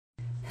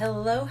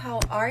Hello,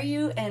 how are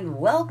you? And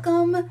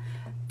welcome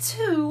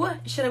to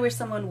Should I Wish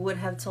Someone Would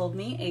Have Told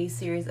Me, a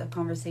series of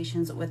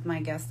conversations with my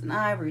guest and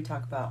I, where we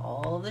talk about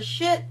all the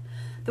shit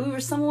that we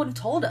wish someone would have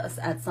told us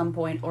at some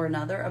point or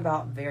another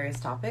about various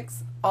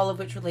topics, all of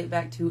which relate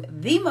back to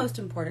the most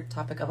important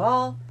topic of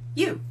all,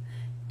 you.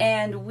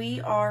 And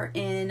we are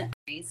in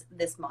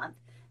this month.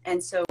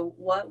 And so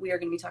what we are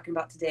going to be talking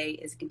about today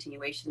is a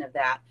continuation of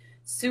that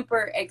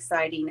super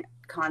exciting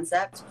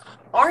concept.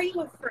 Are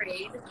you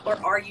afraid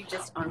or are you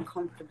just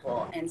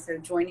uncomfortable? And so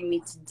joining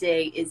me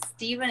today is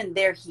Steven, and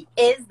there he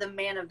is, the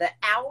man of the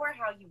hour.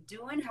 How you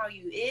doing? How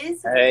you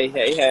is?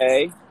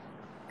 Hey.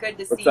 Good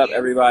to see you. What's up,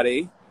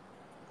 everybody?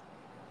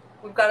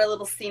 We've got a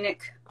little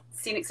scenic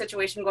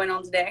situation going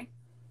on today.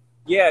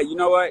 Yeah, you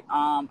know what?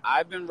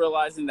 I've been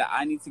realizing that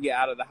I need to get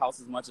out of the house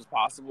as much as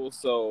possible.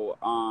 So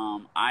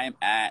I am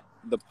at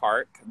the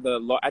park.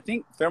 I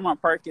think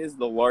Fairmont Park is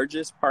the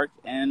largest park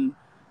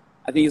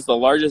I think it's the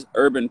largest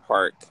urban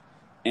park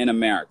in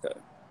America.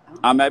 Oh.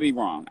 I might be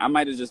wrong. I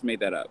might have just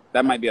made that up.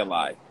 That might be a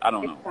lie. I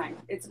don't know. Fine.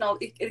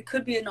 It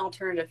could be an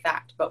alternative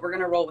fact, but we're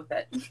gonna roll with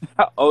it.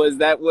 Oh, is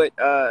that what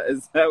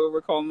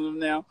we're calling them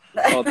now?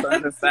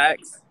 Alternative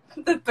facts.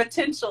 The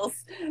potentials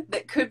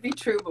that could be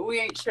true, but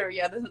we ain't sure.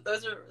 Yeah,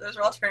 those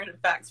are alternative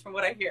facts from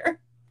what I hear.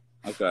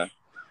 Okay.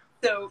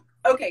 So,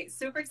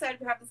 super excited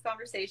to have this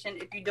conversation.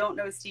 If you don't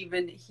know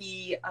Steven,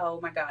 he, oh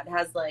my God,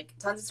 has like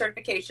tons of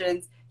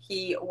certifications.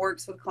 He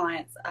works with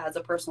clients as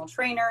a personal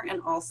trainer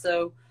and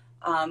also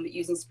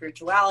using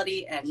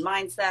spirituality and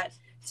mindset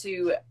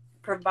to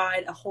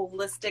provide a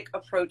holistic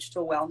approach to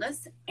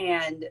wellness,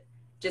 and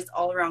just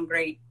all around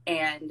great,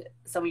 and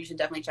someone you should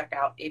definitely check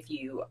out if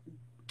you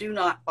do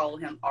not follow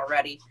him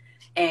already.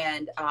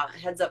 And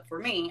heads up for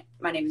me,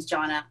 my name is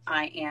Jonna.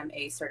 I am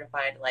a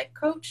certified life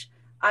coach.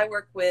 I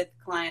work with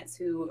clients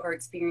who are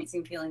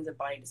experiencing feelings of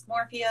body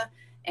dysmorphia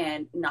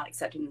and not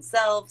accepting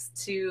themselves,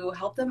 to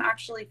help them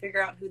actually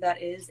figure out who that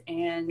is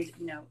and,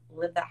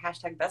 live that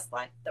 #best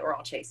life that we're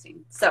all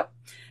chasing. So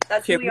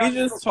that's Can we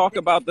just talk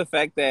about the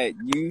fact that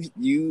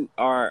you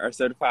are a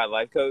certified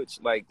life coach?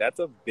 Like, that's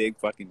a big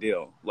fucking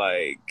deal.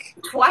 Like,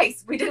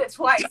 twice. We did it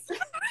twice.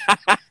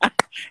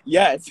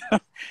 Yes.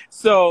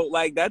 So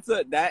like that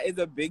is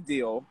a big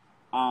deal.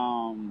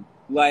 And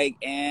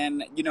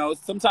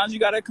sometimes you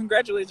gotta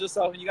congratulate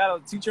yourself and you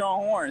gotta toot your own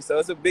horn. So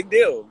it's a big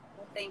deal.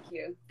 Thank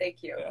you.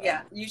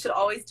 Yeah. You should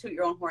always toot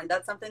your own horn.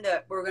 That's something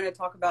that we're going to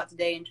talk about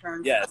today in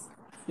terms of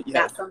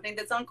that's something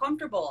that's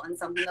uncomfortable and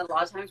something that a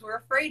lot of times we're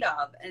afraid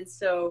of. And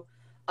so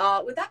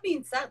with that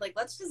being said,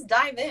 let's just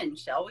dive in,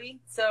 shall we?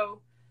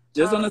 So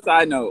just on a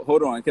side note,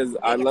 hold on, because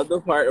I love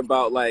the part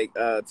about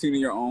tuning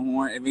your own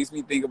horn. It makes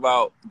me think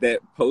about that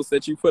post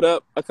that you put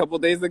up a couple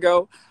days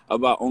ago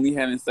about only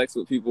having sex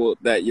with people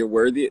that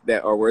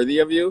are worthy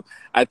of you.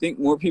 I think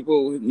more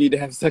people need to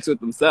have sex with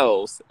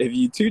themselves. If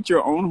you toot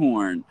your own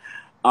horn,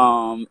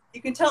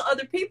 you can tell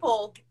other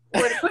people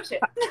where to push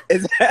it.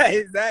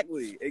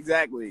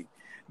 Exactly.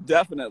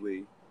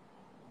 Definitely.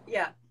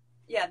 Yeah.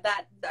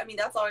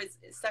 That's always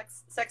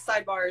sex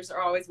sidebars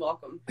are always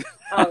welcome.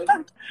 So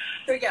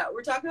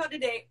we're talking about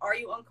today, are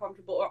you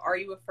uncomfortable or are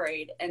you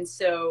afraid? And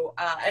so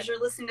as you're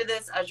listening to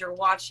this, as you're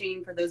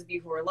watching, for those of you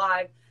who are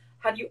live,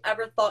 have you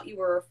ever thought you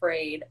were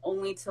afraid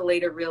only to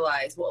later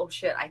realize, well, oh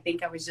shit, I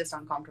think I was just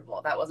uncomfortable.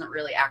 That wasn't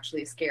really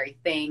actually a scary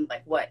thing.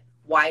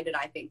 Why did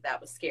I think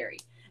that was scary?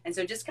 And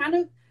so just kind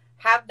of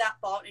have that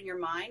thought in your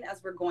mind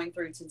as we're going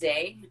through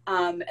today.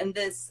 And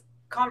this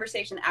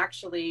conversation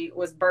actually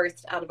was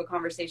birthed out of a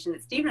conversation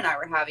that Steven and I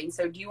were having.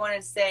 So do you want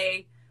to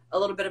say a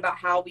little bit about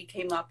how we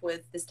came up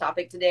with this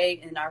topic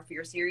today in our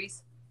fear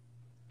series?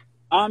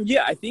 I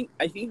think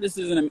this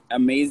is an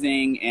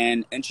amazing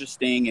and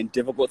interesting and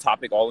difficult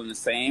topic all in the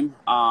same.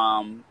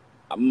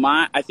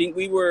 I think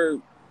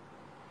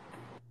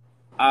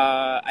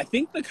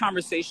the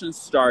conversation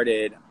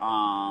started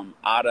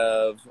out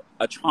of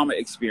a trauma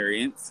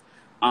experience.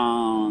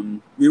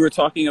 We were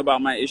talking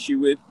about my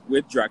issue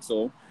with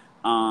Drexel.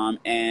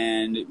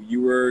 And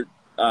you were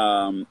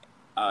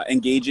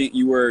engaging.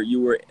 You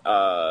were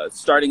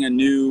starting a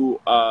new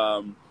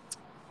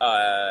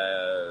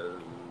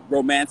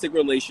romantic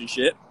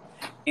relationship,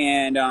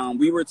 and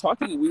we were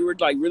talking. We were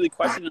really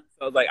questioning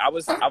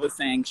ourselves. I was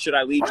saying, should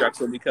I leave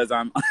Drexel because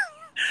I'm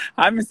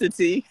hi, Mr.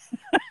 T.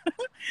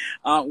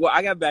 Well,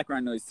 I got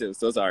background noise too,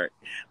 so sorry.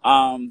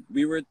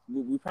 We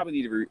probably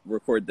need to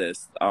record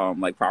this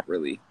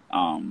properly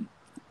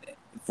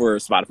for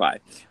Spotify,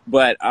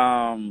 but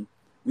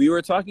we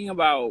were talking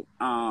about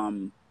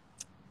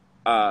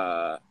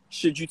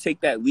should you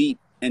take that leap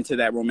into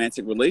that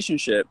romantic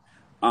relationship,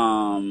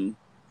 and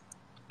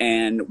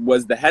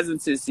was the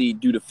hesitancy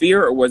due to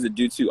fear or was it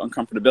due to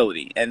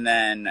uncomfortability? And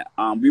then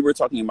we were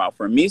talking about,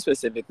 for me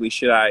specifically,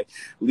 should I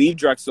leave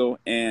Drexel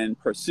and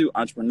pursue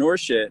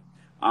entrepreneurship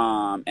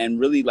and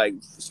really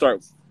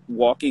start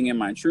walking in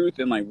my truth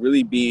and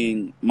really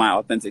being my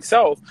authentic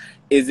self?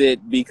 Is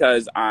it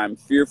because I'm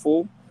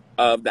fearful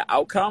of the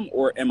outcome,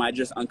 or am I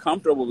just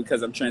uncomfortable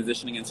because I'm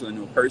transitioning into a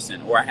new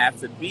person, or I have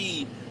to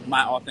be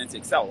my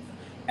authentic self?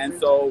 And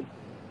so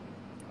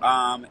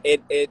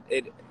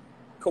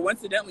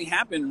coincidentally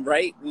happened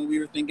right when we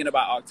were thinking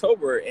about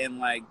October and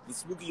like the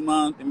spooky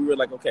month, and we were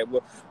like, okay,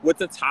 well, what's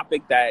a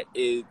topic that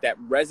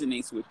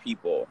resonates with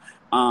people?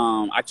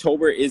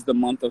 October is the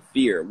month of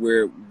fear,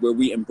 where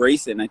we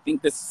embrace it, and I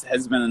think this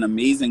has been an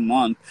amazing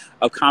month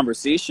of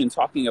conversation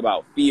talking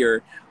about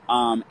fear,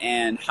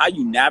 and how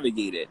you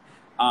navigate it.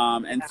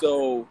 And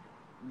so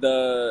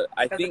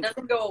I think it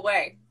doesn't go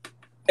away.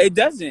 It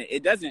doesn't.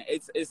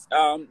 It's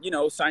you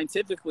know,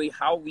 scientifically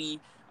how we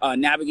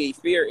navigate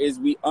fear is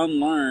we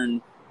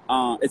unlearn.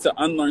 It's an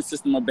unlearned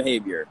system of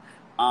behavior,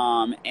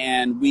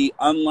 and we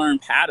unlearn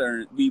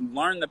pattern. We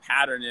learn the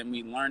pattern, and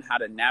we learn how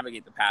to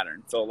navigate the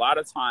pattern. So a lot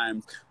of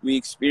times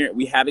we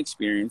have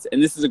experience,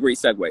 and this is a great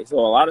segue. So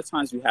a lot of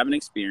times we have an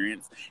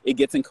experience. It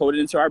gets encoded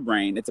into our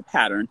brain. It's a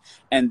pattern,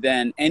 and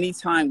then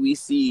anytime we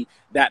see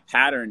that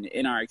pattern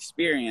in our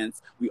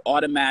experience, we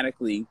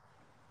automatically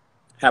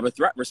have a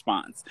threat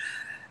response.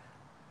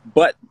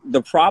 But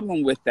the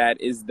problem with that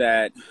is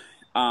that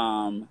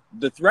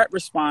the threat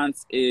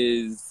response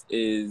is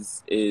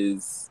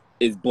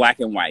black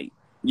and white.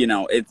 You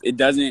know, it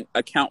doesn't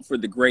account for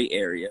the gray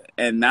area,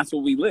 and that's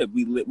what we live.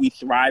 We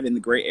thrive in the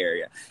gray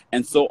area,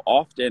 and so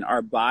often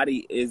our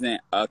body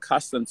isn't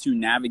accustomed to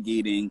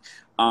navigating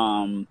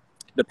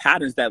the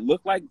patterns that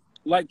look like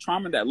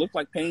trauma, that look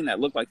like pain, that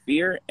look like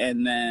fear,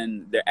 and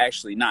then they're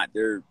actually not.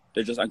 They're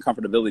just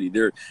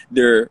uncomfortability.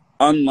 They're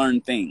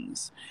unlearned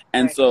things.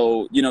 And right.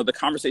 So, you know, the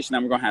conversation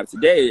that we're going to have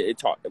today,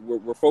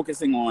 we're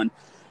focusing on,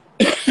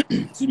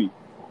 excuse me,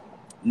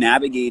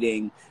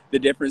 navigating the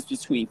difference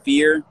between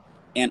fear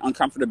and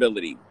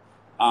uncomfortability.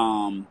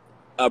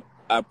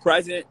 A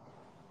present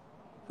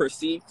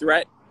perceived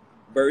threat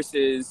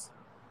versus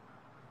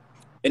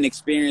an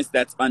experience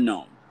that's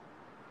unknown.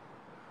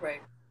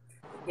 Right.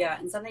 Yeah.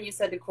 And something you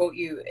said, to quote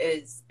you,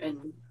 is,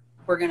 and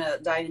we're going to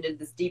dive into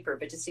this deeper,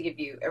 but just to give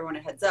everyone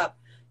a heads up.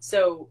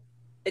 So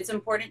it's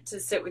important to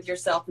sit with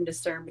yourself and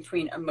discern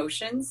between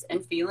emotions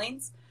and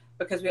feelings,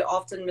 because we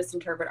often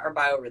misinterpret our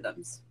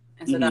biorhythms.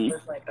 And so that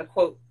was like a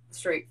quote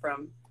straight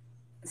from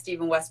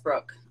Stephen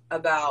Westbrook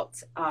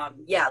about,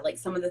 like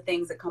some of the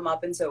things that come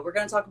up. And so we're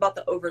going to talk about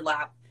the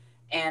overlap,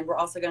 and we're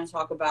also going to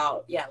talk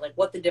about, like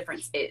what the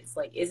difference is.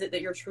 Like, is it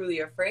that you're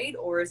truly afraid,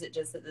 or is it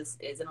just that this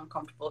is an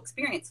uncomfortable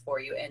experience for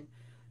you? And,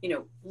 you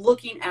know,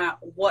 looking at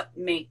what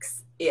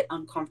makes it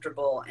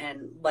uncomfortable,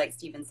 and like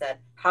Stephen said,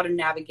 how to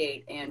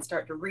navigate and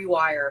start to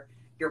rewire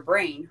your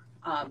brain,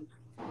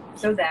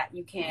 so that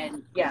you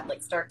can,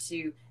 start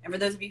to, and for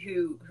those of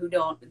you who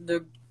don't,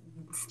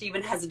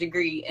 Stephen has a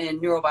degree in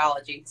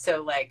neurobiology.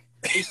 So like,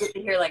 you get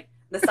to hear like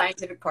the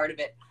scientific part of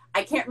it.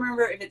 I can't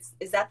remember if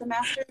is that the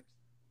master?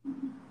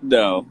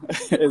 No,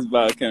 it's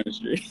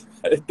biochemistry.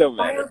 It don't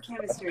matter.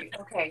 Biochemistry.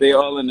 Okay. They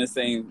all in the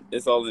same.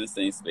 It's all in the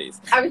same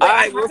space.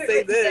 I will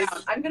say this.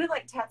 I'm gonna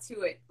like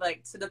tattoo it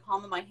like to the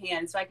palm of my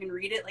hand so I can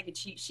read it like a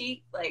cheat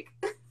sheet. Like.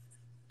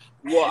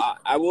 Well,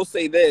 I will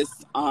say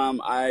this.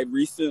 I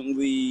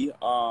recently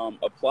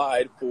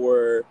applied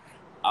for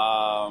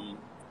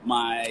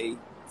my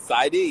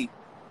PsyD,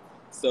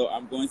 so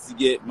I'm going to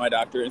get my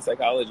doctorate in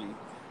psychology.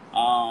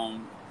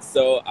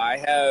 So I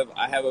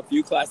have a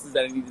few classes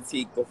that I need to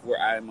take before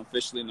I'm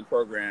officially in the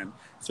program.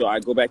 So I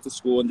go back to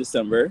school in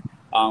December,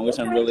 which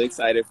I'm really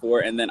excited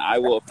for, and then I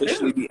will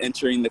officially be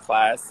entering the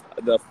class,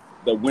 the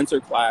winter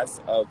class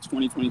of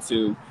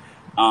 2022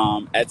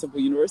 at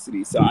Temple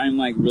University. So I'm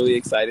like really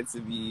excited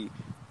to be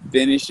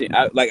finishing.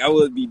 I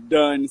will be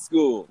done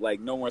school. Like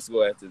no more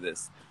school after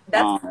this.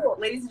 That's cool,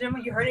 ladies and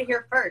gentlemen. You heard it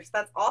here first.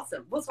 That's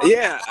awesome. We'll talk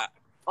about that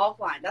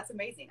offline. That's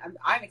amazing.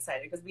 I'm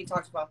excited because we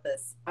talked about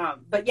this.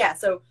 But yeah,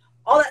 so.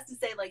 All that's to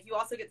say, like, you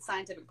also get the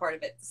scientific part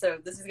of it. So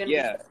this is going to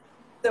be...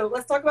 So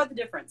let's talk about the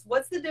difference.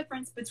 What's the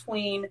difference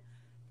between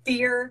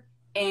fear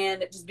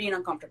and just being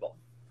uncomfortable?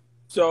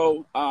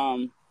 So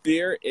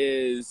fear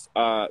is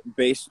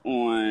based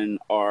on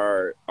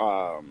our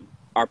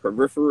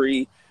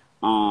periphery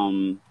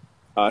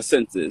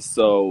senses.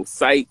 So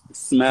sight,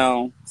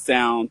 smell,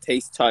 sound,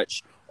 taste,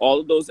 touch, all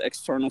of those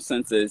external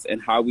senses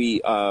and how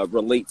we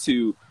relate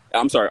to...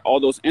 all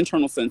those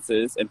internal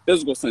senses and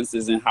physical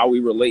senses and how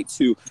we relate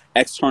to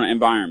external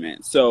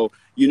environment. So,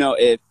 you know,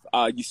 if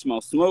you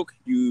smell smoke,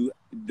 the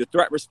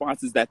threat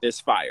response is that there's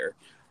fire.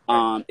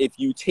 If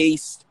you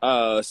taste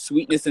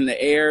sweetness in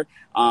the air,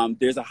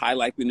 there's a high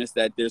likeliness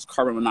that there's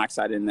carbon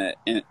monoxide in the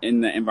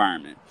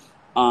environment.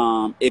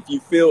 If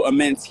you feel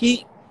immense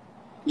heat,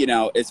 you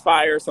know, it's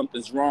fire,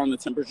 something's wrong, the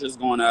temperature's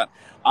going up.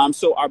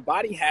 So our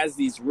body has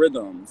these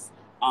rhythms,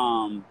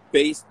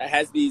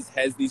 has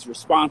these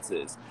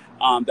responses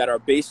that are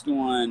based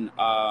on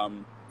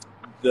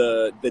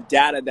the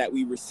data that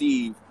we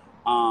receive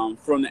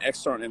from the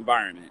external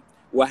environment.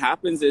 What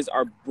happens is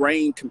our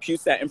brain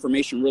computes that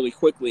information really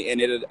quickly, and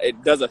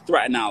it does a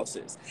threat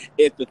analysis.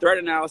 If the threat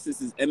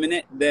analysis is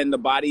imminent, then the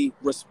body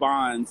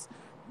responds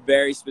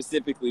very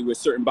specifically with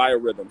certain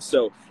biorhythms.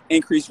 So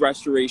increased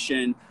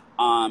respiration,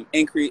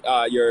 increased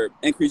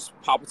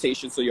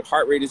palpitation, so your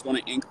heart rate is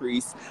going to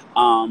increase.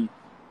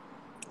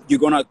 You're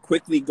going to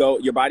quickly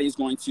your body is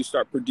going to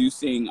start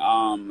producing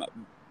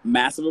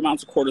massive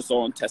amounts of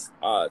cortisol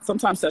and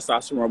sometimes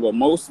testosterone, but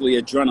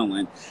mostly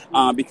adrenaline,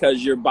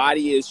 because your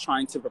body is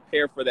trying to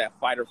prepare for that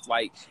fight or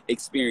flight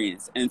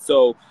experience. And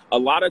so a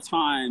lot of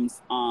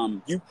times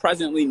you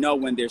presently know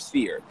when there's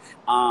fear.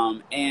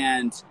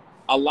 And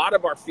a lot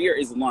of our fear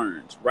is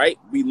learned, right?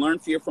 We learn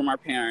fear from our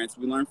parents.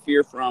 We learn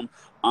fear from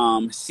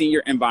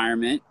senior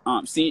environment,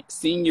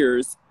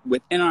 seniors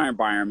within our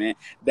environment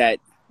that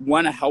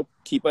want to help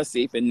keep us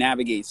safe and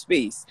navigate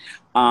space.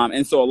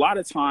 And so a lot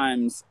of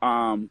times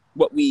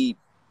what we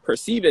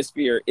perceive as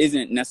fear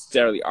isn't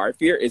necessarily our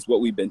fear, is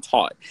what we've been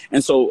taught.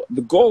 And so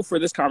the goal for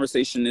this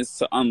conversation is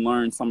to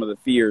unlearn some of the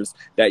fears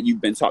that you've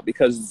been taught,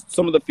 because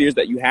some of the fears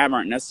that you have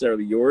aren't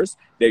necessarily yours,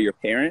 they're your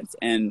parents,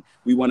 and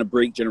we want to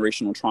break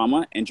generational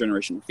trauma and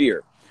generational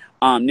fear.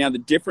 Now, the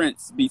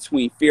difference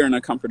between fear and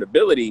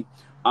uncomfortability,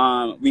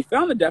 we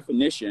found the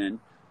definition.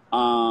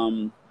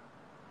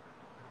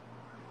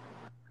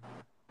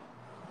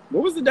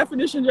 What was the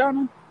definition,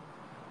 Jana?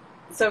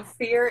 So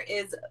fear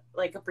is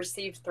like a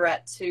perceived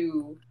threat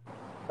to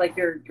like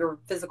your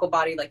physical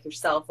body, like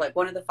yourself, like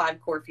one of the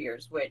 5 core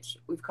fears, which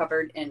we've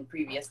covered in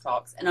previous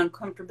talks. And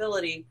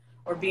uncomfortability,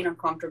 or being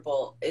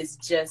uncomfortable, is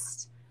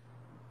just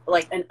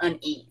like an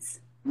unease.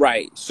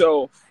 Right.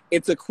 So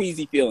it's a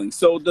queasy feeling.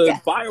 So the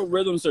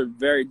biorhythms are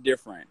very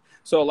different.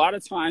 So a lot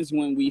of times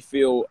when we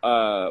feel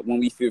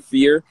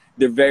fear,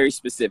 they're very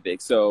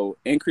specific. So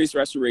increased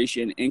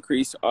respiration,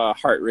 increased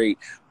heart rate.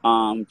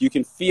 You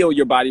can feel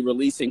your body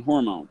releasing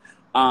hormone.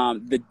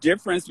 The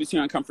difference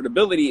between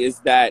uncomfortability is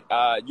that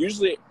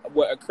usually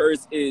what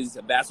occurs is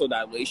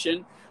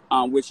vasodilation,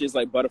 which is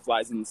like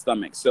butterflies in the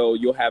stomach. So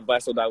you'll have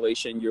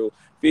vasodilation, you'll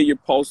feel your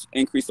pulse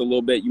increase a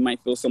little bit. You might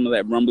feel some of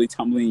that rumbly,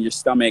 tumbling in your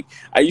stomach.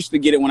 I used to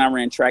get it when I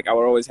ran track. I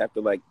would always have to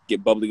like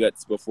get bubbly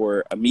guts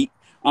before a meet,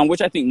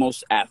 which I think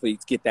most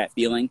athletes get that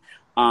feeling,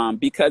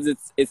 because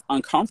it's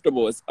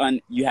uncomfortable.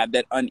 You have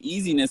that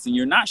uneasiness and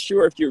you're not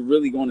sure if you're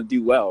really going to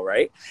do well,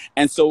 right?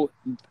 And so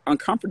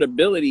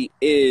uncomfortability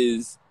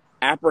is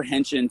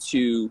apprehension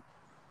to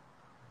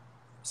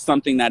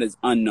something that is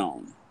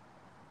unknown.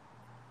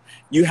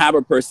 You have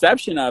a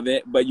perception of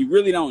it, but you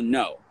really don't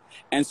know.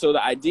 And so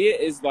the idea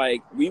is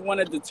like, I really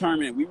want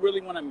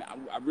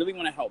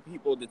to help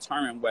people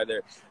determine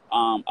whether,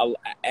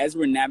 as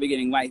we're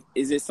navigating life,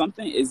 is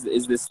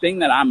this thing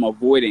that I'm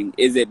avoiding?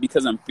 Is it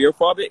because I'm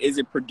fearful of it? Is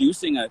it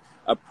producing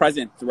a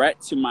present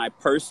threat to my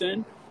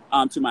person,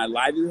 to my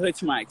livelihood,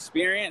 to my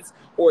experience?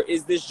 Or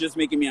is this just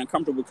making me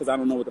uncomfortable because I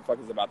don't know what the fuck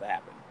is about to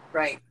happen?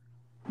 Right.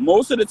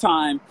 Most of the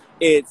time,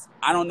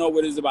 I don't know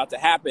what is about to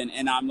happen,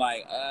 and I'm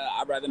like,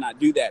 I'd rather not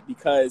do that,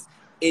 because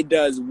it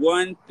does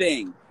one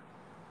thing: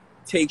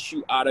 takes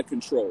you out of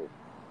control.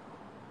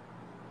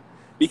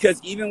 Because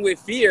even with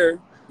fear,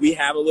 we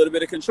have a little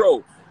bit of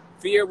control.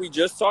 Fear, we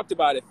just talked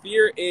about it.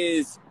 Fear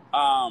is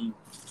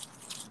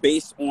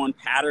based on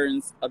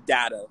patterns of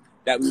data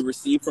that we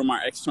receive from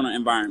our external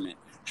environment.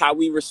 How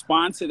we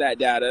respond to that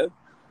data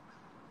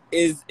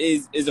is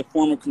a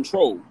form of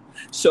control.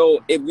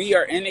 So if we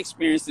are in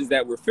experiences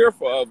that we're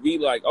fearful of, we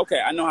like,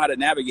 okay, I know how to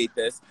navigate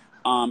this,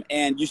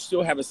 and you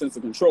still have a sense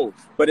of control.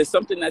 But it's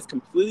something that's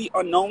completely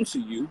unknown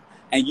to you,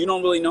 and you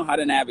don't really know how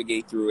to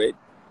navigate through it.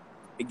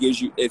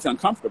 It's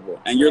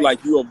uncomfortable, and you're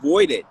like, you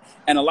avoid it.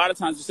 And a lot of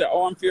times you say,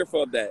 oh, I'm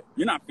fearful of that.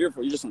 You're not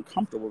fearful, you're just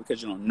uncomfortable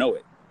because you don't know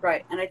it.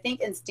 Right. And I think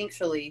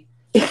instinctually,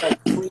 like,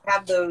 we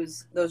have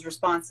those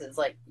responses,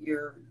 like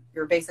your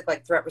basic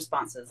like threat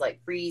responses, like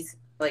freeze,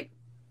 like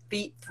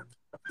flee,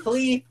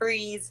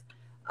 freeze,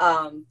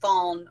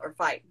 fawn, or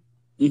fight.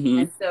 Mm-hmm.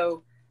 And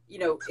so,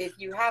 if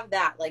you have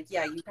that, like,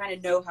 you kind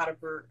of know how to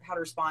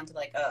respond to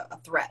like a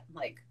threat,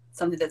 like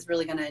something that's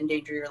really going to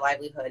endanger your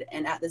livelihood.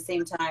 And at the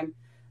same time,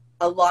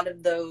 a lot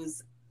of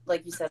those,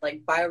 like you said,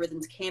 like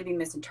biorhythms can be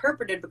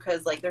misinterpreted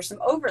because like there's some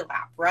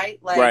overlap, right?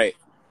 Like, right.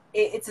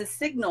 It's a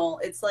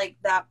signal. It's like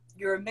that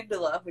your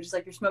amygdala, which is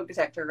like your smoke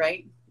detector,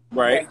 right?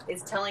 Right. Like,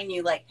 is telling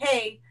you like,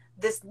 hey,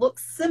 this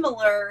looks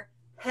similar,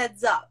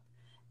 heads up.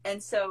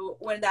 And so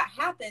when that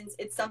happens,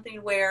 it's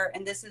something where,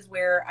 and this is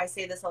where I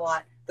say this a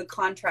lot, the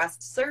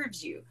contrast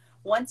serves you.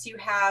 Once you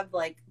have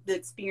like the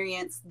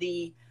experience,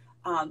 the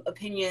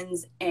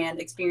opinions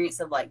and experience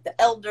of like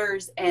the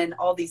elders and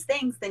all these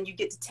things, then you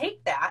get to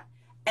take that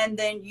and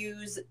then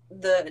use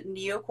the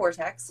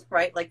neocortex,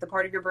 right? Like the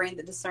part of your brain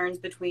that discerns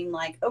between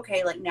like,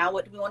 okay, like now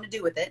what do we want to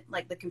do with it?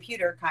 Like the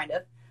computer kind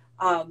of,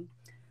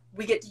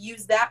 we get to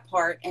use that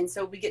part. And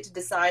so we get to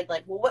decide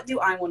like, well, what do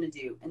I want to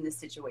do in this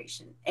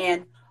situation?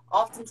 And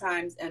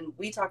oftentimes, and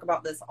we talk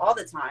about this all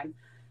the time,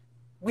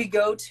 we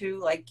go to,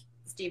 like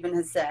Stephen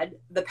has said,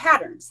 the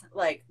patterns.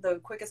 Like the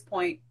quickest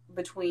point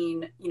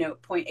between,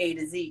 point A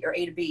to Z or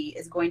A to B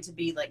is going to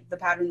be like the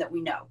pattern that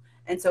we know.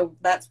 And so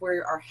that's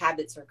where our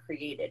habits are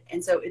created.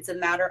 And so it's a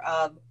matter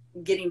of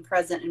getting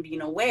present and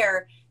being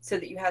aware so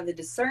that you have the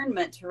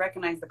discernment to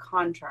recognize the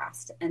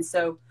contrast. And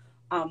so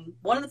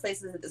one of the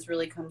places that this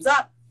really comes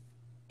up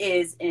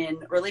is in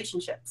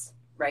relationships,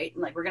 right?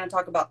 And like, we're going to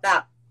talk about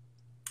that.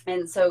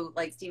 And so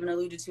like Stephen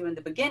alluded to in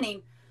the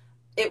beginning,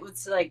 it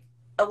was like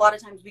a lot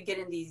of times we get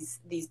in these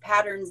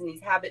patterns and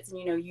these habits,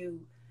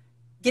 and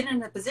get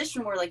in a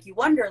position where like you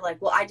wonder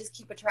like, well, I just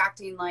keep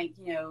attracting like,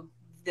 you know,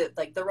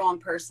 the wrong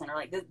person, or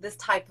like this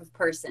type of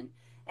person.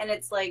 And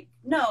it's like,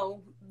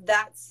 no,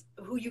 that's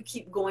who you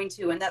keep going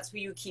to, and that's who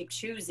you keep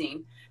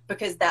choosing,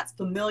 because that's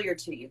familiar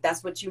to you.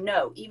 That's what you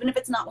know. Even if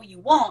it's not what you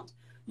want,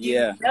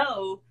 you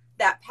know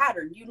that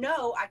pattern. You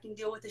know, I can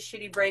deal with a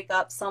shitty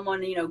breakup,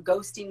 someone, you know,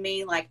 ghosting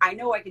me. Like, I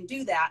know I can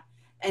do that.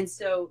 And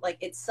so like,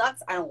 it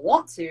sucks. I don't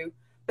want to,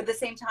 but at the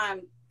same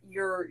time,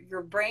 your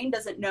brain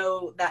doesn't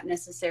know that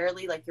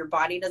necessarily. Like, your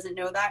body doesn't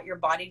know that. Your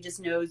body just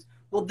knows,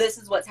 well, this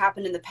is what's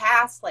happened in the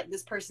past. Like,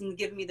 this person's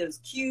giving me those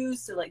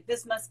cues. So like,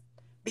 this must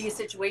be a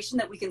situation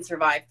that we can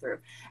survive through.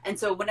 And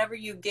so whenever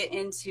you get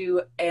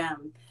into,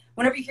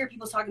 whenever you hear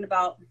people talking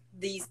about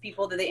these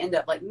people that they end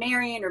up like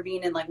marrying or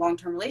being in like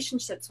long-term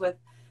relationships with,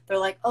 they're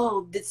like,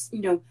 oh, this,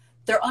 you know,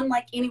 they're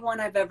unlike anyone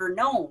I've ever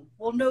known.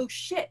 Well, no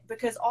shit,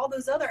 because all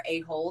those other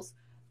a-holes,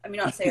 I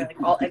mean, not saying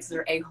like all exes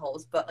are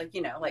a-holes, but like,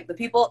 you know, like the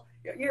people,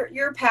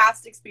 your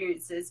past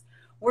experiences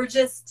were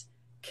just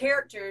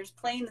characters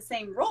playing the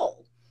same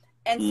role.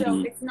 And so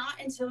it's not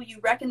until you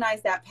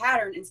recognize that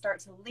pattern and start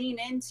to lean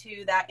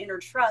into that inner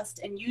trust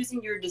and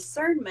using your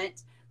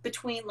discernment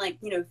between like,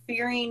 you know,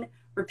 fearing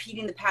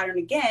repeating the pattern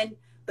again,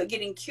 but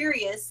getting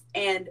curious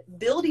and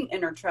building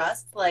inner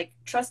trust, like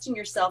trusting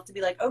yourself to be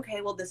like,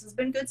 okay, well, this has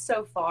been good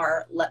so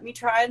far. Let me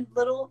try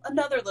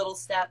another little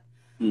step,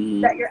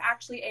 that you're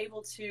actually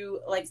able to,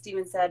 like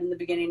Stephen said in the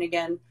beginning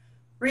again,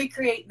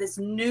 recreate this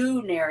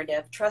new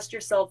narrative, trust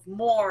yourself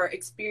more,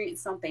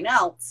 experience something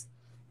else.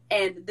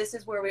 And this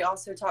is where we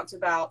also talked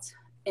about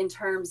in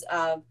terms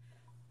of,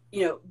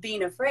 you know,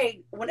 being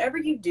afraid. Whenever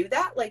you do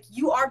that, like,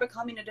 you are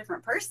becoming a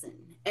different person.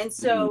 And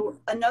so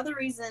another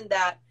reason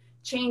that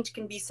change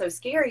can be so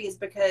scary is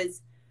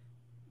because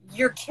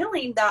you're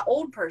killing that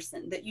old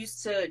person that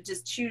used to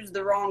just choose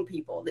the wrong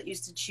people, that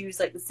used to choose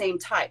like the same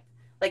type.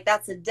 Like,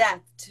 that's a death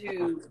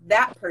to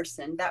that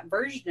person, that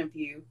version of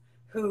you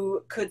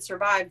who could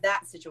survive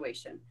that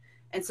situation.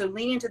 And so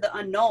leaning into the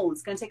unknown,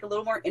 it's going to take a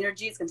little more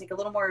energy. It's going to take a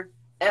little more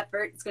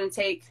effort. It's going to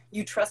take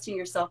you trusting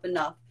yourself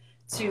enough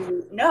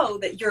to know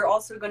that you're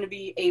also going to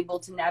be able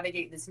to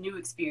navigate this new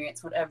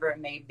experience, whatever it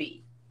may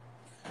be.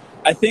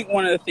 I think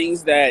one of the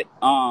things that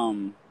I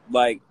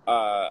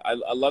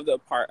love the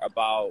part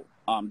about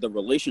the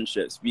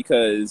relationships,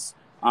 because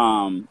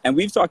and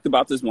we've talked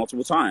about this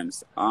multiple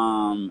times.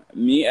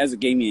 Me as a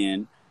gay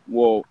man,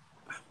 well,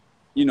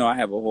 you know, I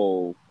have a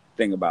whole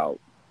thing about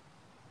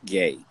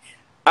gay.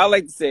 I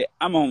like to say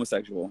I'm a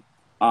homosexual.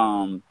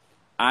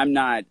 I'm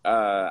not,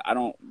 I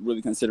don't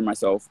really consider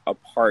myself a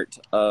part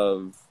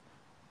of,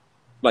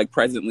 like,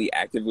 presently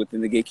active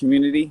within the gay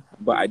community,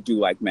 but I do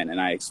like men and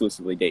I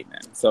exclusively date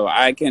men. So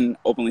I can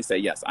openly say,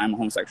 yes, I'm a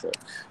homosexual.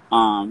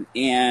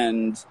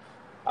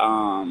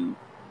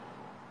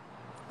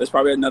 There's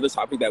probably another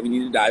topic that we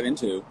need to dive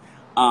into.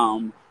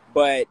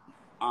 But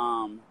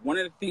one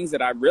of the things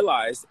that I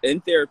realized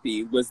in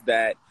therapy was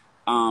that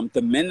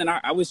the men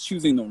that I was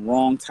choosing the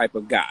wrong type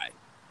of guy.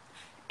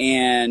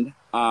 And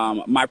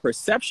my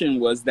perception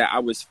was that I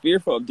was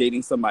fearful of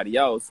dating somebody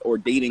else or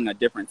dating a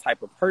different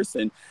type of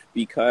person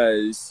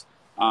because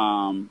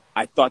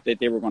I thought that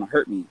they were going to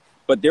hurt me.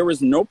 But there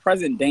was no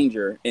present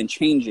danger in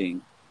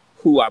changing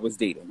who I was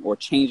dating or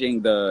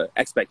changing the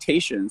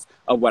expectations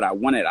of what I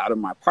wanted out of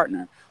my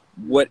partner.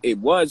 What it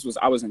was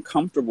I was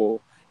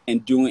uncomfortable in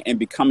doing and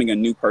becoming a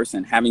new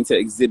person, having to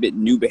exhibit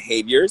new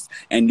behaviors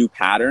and new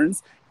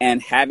patterns,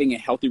 and having a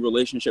healthy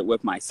relationship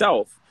with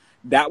myself.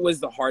 That was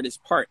the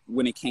hardest part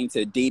when it came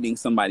to dating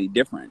somebody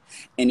different.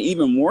 And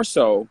even more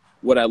so,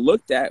 what I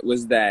looked at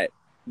was that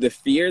the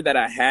fear that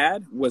I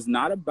had was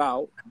not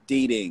about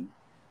dating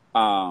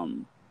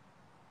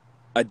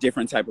a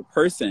different type of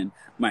person.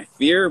 My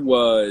fear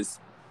was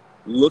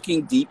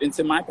looking deep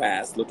into my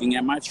past, looking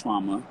at my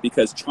trauma,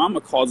 because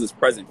trauma causes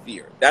present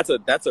fear. That's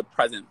a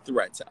present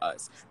threat to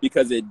us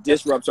because it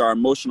disrupts our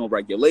emotional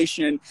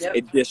regulation. Yep.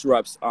 It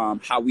disrupts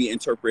how we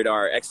interpret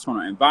our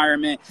external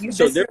environment. You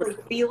just really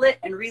feel it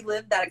and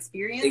relive that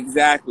experience.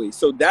 Exactly.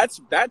 So that's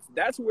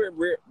where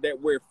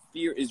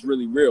fear is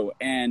really real.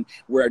 And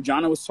where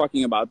Jonna was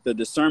talking about the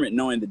discernment,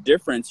 knowing the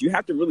difference, you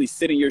have to really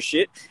sit in your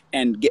shit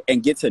and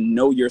get to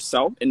know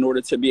yourself in order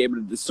to be able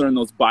to discern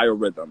those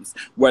biorhythms,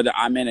 whether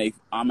I'm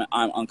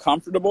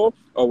uncomfortable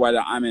or whether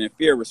I'm in a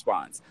fear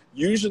response.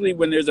 Usually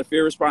when there's a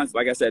fear response,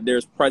 like I said,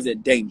 there's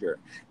present danger.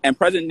 And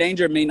present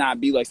danger may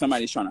not be like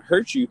somebody's trying to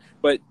hurt you,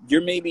 but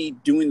you're maybe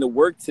doing the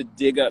work to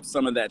dig up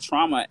some of that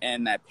trauma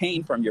and that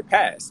pain from your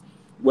past.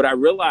 What I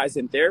realized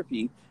in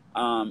therapy,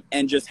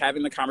 and just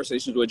having the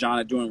conversations with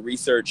Jonna, doing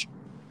research,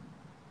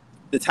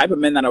 the type of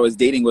men that I was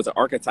dating was an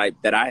archetype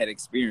that I had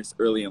experienced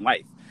early in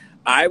life.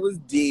 I was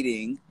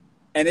dating,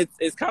 and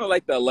it's kind of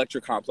like the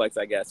Electra complex,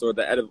 I guess, or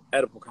the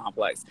Oedipal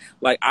complex.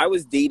 Like, I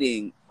was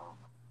dating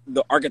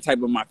the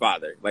archetype of my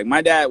father. Like,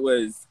 my dad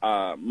was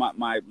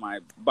my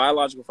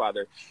biological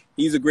father.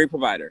 He's a great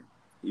provider.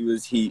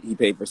 He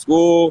paid for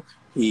school.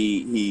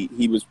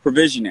 He was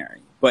provisionary.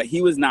 but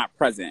he was not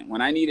present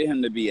when I needed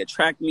him to be at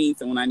track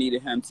meets and when I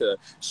needed him to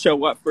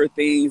show up for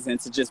things and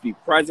to just be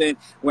present.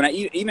 When I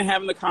even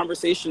having the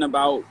conversation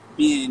about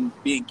being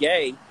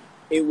gay,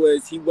 it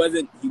was he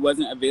wasn't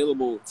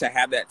available to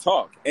have that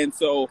talk. And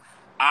so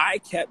I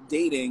kept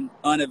dating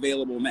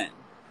unavailable men.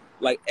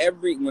 Like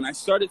when I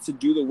started to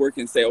do the work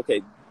and say,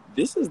 okay,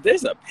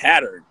 there's a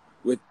pattern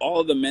with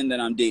all the men that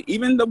I'm dating,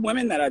 even the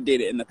women that I've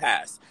dated in the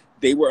past.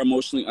 They were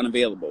emotionally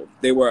unavailable.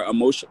 They were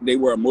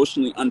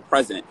emotionally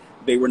unpresent.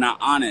 They were not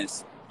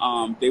honest.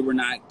 They were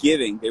not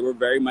giving. They were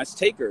very much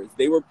takers.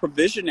 They were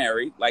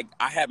provisionary. Like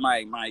I had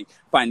my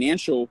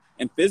financial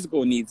and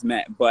physical needs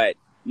met, but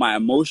my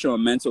emotional,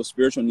 mental,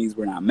 spiritual needs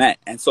were not met.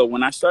 And so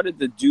when I started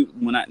to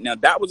now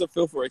that was a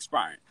fearful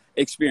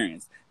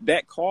experience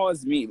that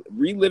caused me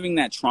reliving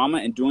that trauma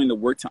and doing the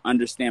work to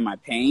understand my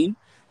pain.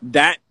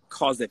 That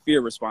caused a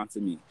fear response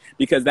in me,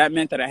 because that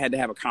meant that I had to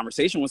have a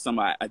conversation with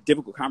somebody, a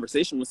difficult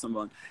conversation with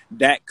someone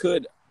that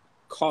could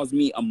cause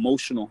me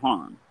emotional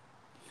harm.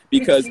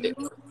 Because could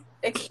you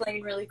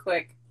explain really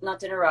quick, not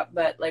to interrupt,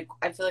 but like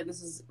I feel like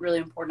this is really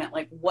important,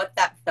 like what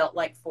that felt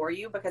like for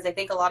you, because I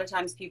think a lot of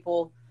times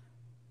people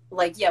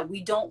like, yeah,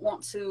 we don't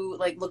want to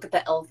like look at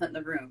the elephant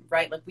in the room,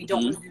 right? Like we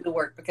don't want to do the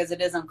work because it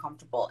is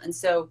uncomfortable. And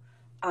so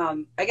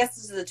I guess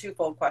this is a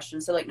twofold question.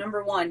 So like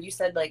number one, you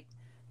said like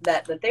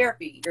that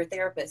your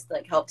therapist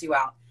like helped you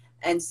out.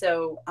 And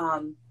so,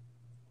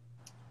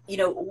 you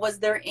know, was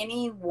there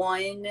any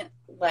one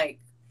like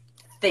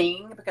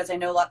thing, because I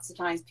know lots of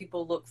times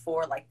people look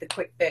for like the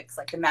quick fix,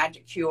 like the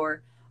magic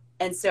cure.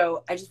 And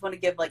so I just want to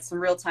give like some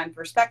real time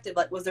perspective.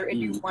 Like, was there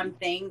any one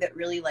thing that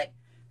really like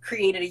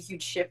created a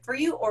huge shift for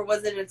you, or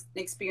was it an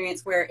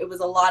experience where it was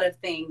a lot of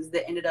things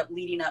that ended up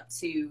leading up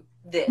to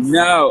this?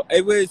 No,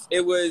 it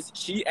was,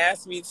 she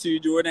asked me to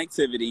do an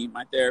activity,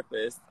 my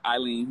therapist,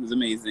 Eileen, who's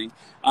amazing.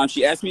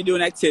 She asked me to do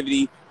an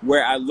activity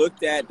where I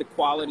looked at the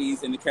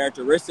qualities and the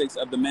characteristics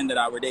of the men that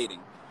I were dating.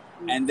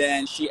 And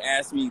then she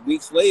asked me,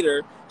 weeks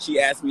later, she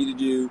asked me to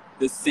do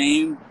the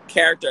same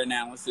character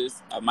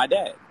analysis of my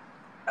dad.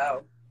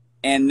 Oh.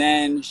 And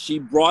then she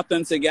brought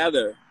them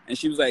together, and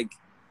she was like,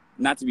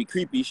 not to be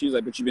creepy, she was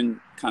like, but you've been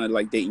kind of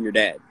like dating your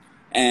dad.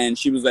 And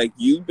she was like,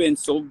 you've been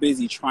so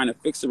busy trying to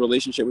fix the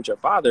relationship with your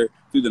father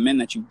through the men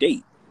that you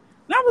date.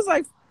 And I was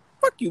like,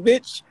 fuck you,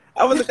 bitch.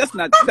 I was like, that's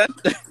not, that,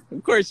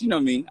 of course, you know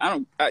me.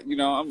 I'm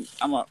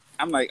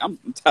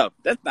tough.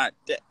 That's not,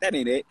 that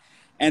ain't it.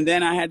 And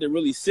then I had to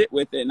really sit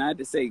with it, and I had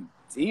to say,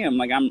 damn,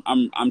 like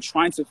I'm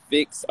trying to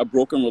fix a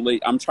broken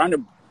relationship. I'm trying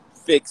to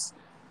fix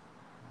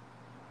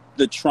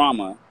the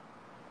trauma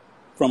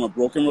from a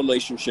broken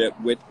relationship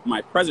with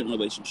my present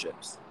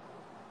relationships.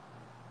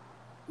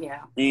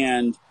 Yeah.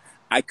 And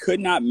I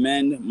could not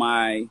mend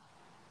my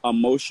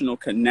emotional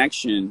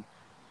connection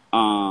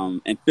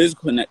and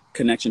physical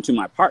connection to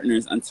my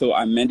partners until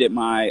I mended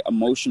my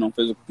emotional and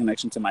physical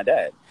connection to my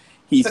dad.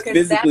 He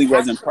physically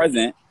wasn't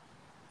present.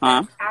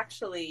 That's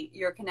actually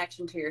your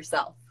connection to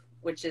yourself,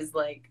 which is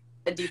like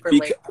a deeper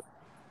layer.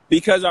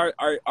 Because our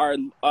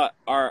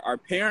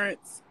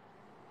parents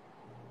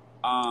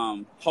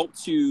help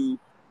to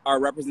our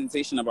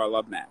representation of our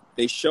love map.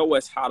 They show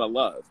us how to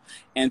love.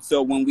 And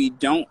so when we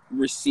don't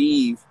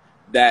receive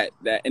that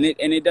and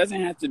it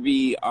doesn't have to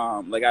be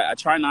like I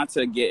try not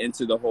to get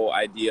into the whole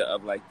idea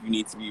of like you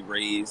need to be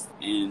raised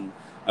in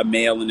a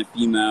male and a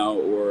female,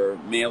 or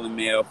male and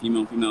male, female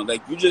and female.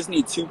 Like you just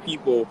need two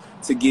people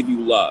to give you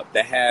love,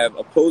 that have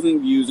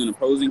opposing views and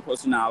opposing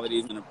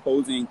personalities and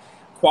opposing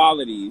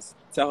qualities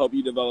to help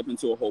you develop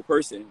into a whole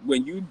person.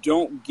 When you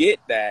don't get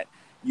that,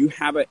 you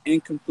have an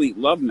incomplete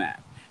love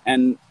map.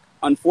 And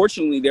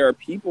unfortunately, there are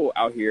people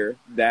out here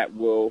that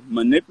will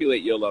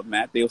manipulate your love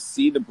map. They'll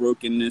see the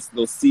brokenness.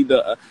 They'll see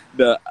the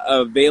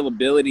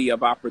availability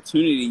of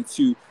opportunity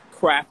to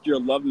craft your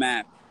love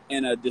map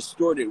in a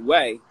distorted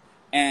way.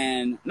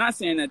 And not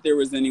saying that there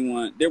was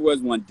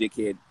one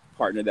dickhead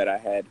partner that I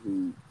had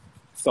who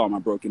saw my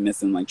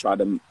brokenness and like tried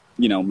to,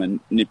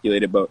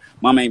 manipulate it. But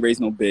mama ain't raised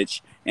no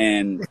bitch,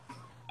 and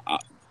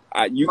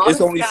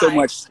it's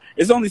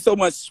only so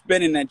much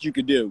spinning that you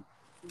could do.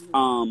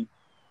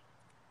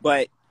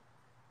 But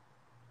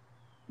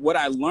what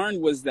I learned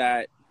was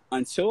that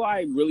until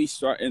I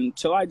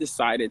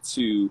decided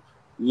to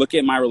look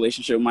at my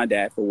relationship with my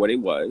dad for what it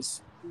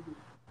was,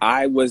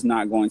 I was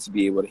not going to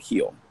be able to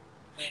heal.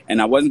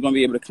 And I wasn't going to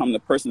be able to become the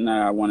person that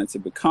I wanted to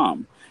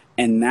become.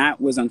 And that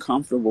was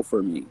uncomfortable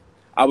for me.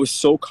 I was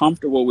so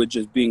comfortable with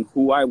just being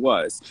who I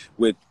was,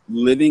 with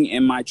living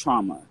in my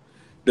trauma.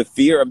 The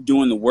fear of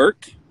doing the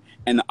work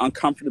and the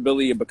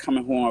uncomfortability of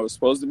becoming who I was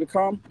supposed to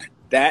become,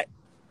 that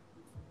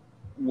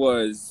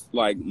was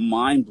like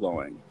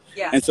mind-blowing.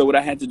 Yeah. And so what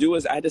I had to do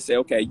is I had to say,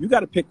 okay, you got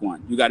to pick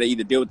one. You got to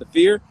either deal with the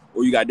fear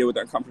or you got to deal with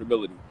the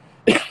uncomfortability.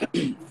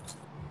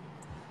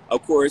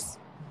 Of course,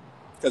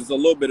 because it's a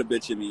little bit of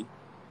bitch in me,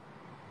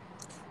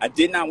 I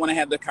did not want to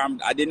have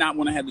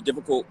the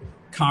difficult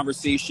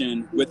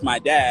conversation with my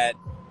dad.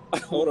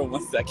 Hold on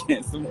 1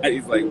 second.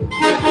 Somebody's like,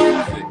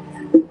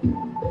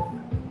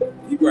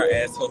 people are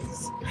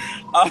assholes.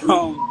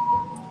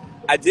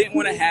 I didn't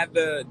want to have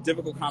the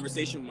difficult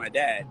conversation with my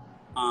dad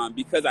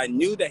because I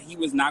knew that he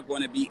was not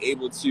going to be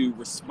able to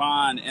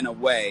respond in a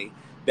way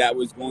that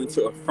was going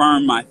to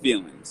affirm my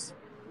feelings.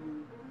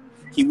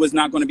 He was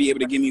not going to be able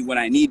to give me what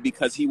I need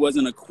because he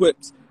wasn't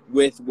equipped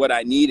with what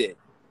I needed.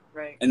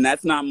 Right. And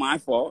that's not my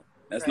fault.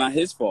 That's not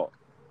his fault.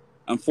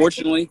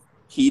 Unfortunately,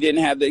 he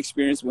didn't have the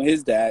experience with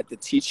his dad to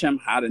teach him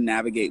how to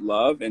navigate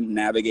love and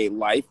navigate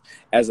life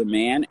as a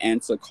man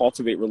and to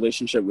cultivate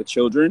relationship with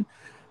children.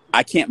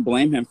 I can't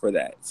blame him for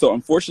that. So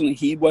unfortunately,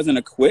 he wasn't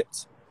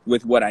equipped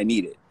with what I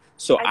needed.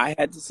 So I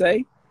had to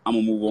say, I'm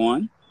going to move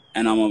on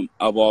and I'm going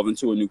to evolve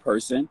into a new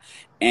person.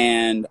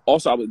 And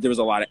also, there was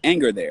a lot of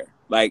anger there.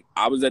 Like,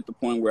 I was at the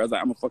point where I was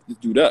like, I'm going to fuck this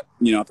dude up,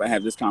 you know, if I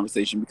have this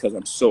conversation because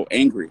I'm so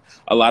angry.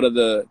 A lot of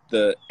the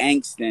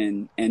angst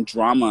and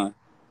drama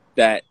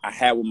that I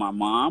had with my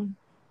mom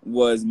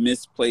was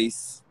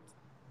misplaced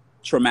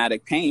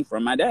traumatic pain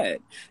from my dad.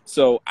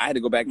 So I had to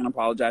go back and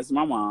apologize to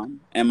my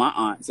mom and my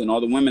aunts and all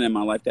the women in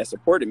my life that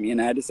supported me.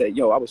 And I had to say,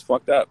 yo, I was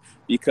fucked up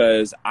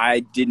because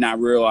I did not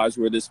realize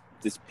where this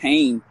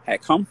pain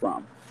had come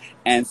from.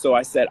 And so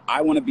I said,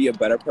 I want to be a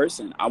better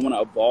person. I want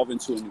to evolve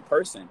into a new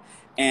person.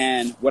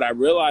 And what I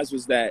realized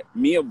was that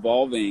me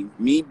evolving,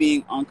 me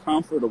being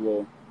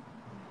uncomfortable,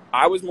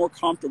 I was more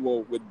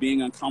comfortable with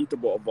being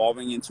uncomfortable,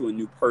 evolving into a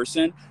new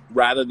person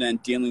rather than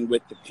dealing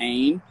with the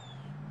pain,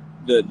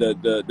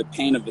 the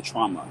pain of the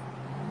trauma.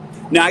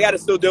 Now I got to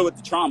still deal with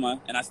the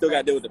trauma and I still got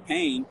to deal with the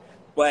pain,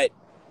 but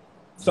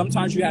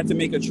sometimes you have to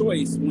make a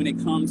choice when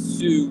it comes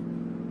to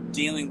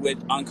dealing with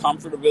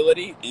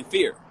uncomfortability and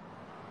fear.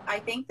 I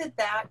think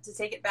that to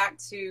take it back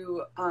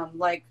to,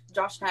 like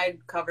Josh and I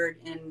had covered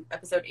in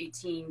episode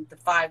 18, the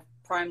 5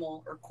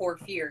 primal or core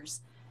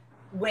fears,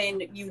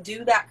 when you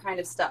do that kind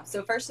of stuff.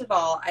 So first of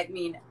all, I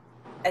mean,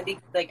 I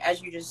think like,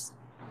 as you just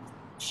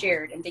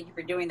shared, and thank you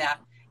for doing that,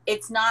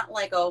 it's not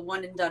like a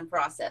one and done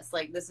process.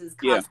 Like, this is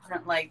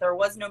constant, like there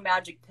was no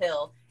magic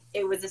pill.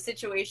 It was a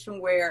situation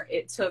where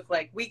it took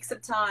like weeks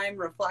of time,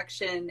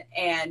 reflection,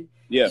 and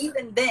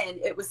even then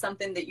it was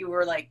something that you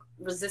were like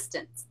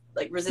resistant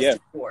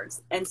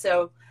towards. And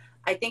so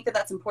I think that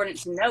that's important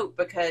to note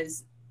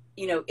because,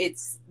 you know,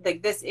 it's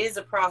like, this is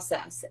a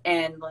process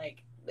and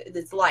like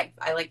it's life.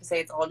 I like to say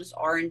it's all just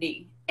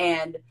R&D.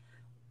 And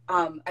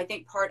I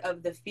think part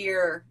of the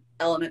fear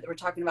element that we're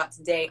talking about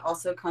today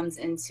also comes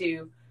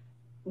into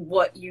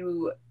what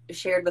you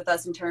shared with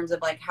us in terms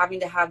of like having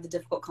to have the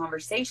difficult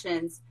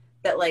conversations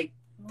that like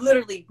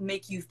literally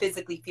make you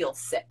physically feel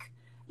sick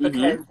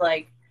because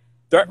like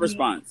threat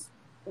response.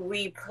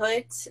 We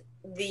put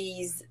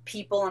these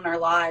people in our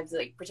lives,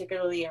 like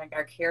particularly like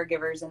our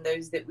caregivers and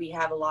those that we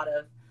have a lot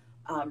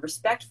of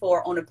respect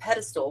for, on a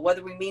pedestal,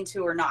 whether we mean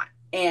to or not.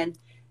 And,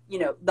 you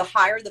know, the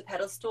higher the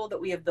pedestal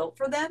that we have built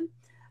for them,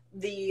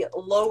 the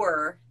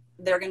lower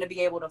they're going to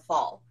be able to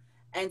fall.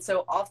 And so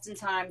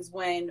oftentimes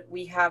when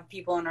we have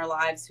people in our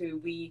lives who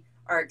we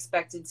are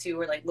expected to,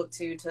 or like look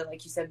to,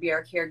 like you said, be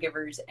our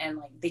caregivers, and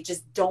like they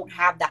just don't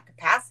have that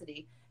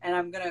capacity. And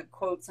I'm going to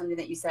quote something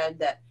that you said,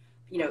 that,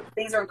 you know,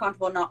 things are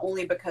uncomfortable not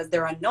only because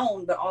they're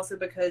unknown, but also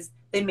because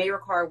they may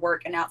require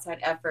work and outside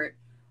effort,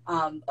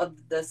 of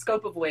the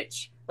scope of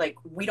which, like,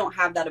 we don't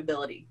have that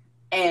ability.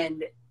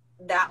 And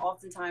that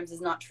oftentimes is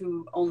not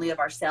true only of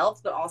ourselves,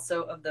 but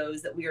also of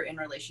those that we are in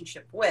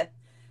relationship with.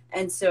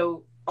 And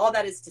so all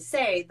that is to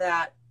say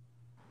that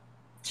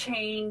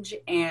change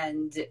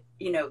and,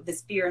 you know,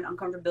 this fear and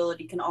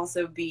uncomfortability can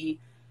also be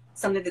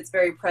something that's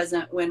very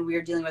present when we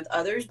are dealing with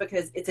others,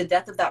 because it's a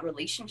death of that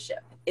relationship.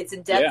 It's a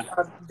death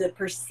of the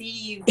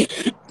perceived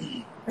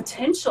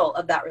potential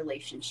of that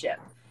relationship.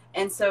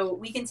 And so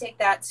we can take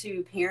that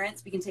to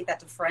parents, we can take that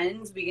to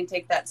friends, we can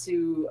take that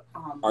to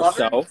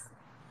ourselves.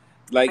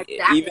 Like,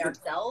 exactly, even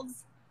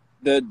ourselves.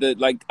 The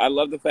like, I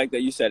love the fact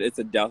that you said it's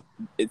a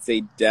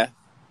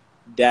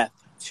death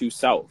to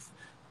self.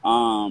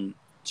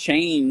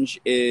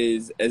 Change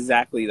is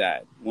exactly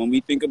that. When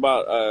we think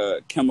about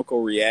a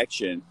chemical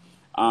reaction,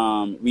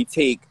 we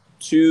take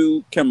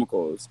 2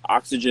 chemicals,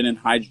 oxygen and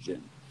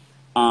hydrogen.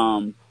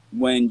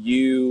 When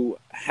you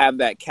have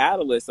that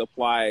catalyst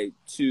applied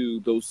to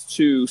those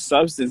 2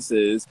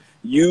 substances,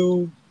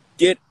 you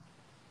get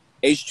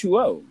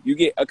H2O. You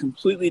get a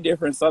completely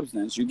different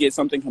substance. You get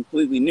something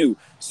completely new.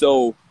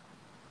 So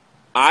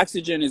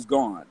oxygen is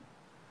gone.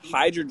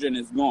 Hydrogen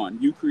is gone.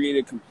 You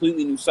created a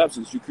completely new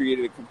substance. You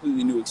created a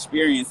completely new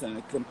experience and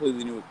a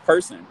completely new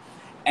person.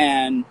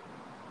 And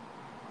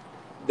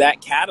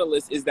that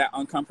catalyst is that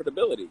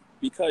uncomfortability,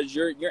 because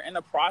you're in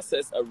a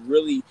process of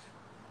really,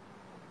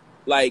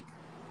 like,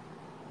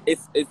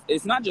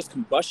 it's not just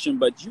combustion,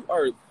 but you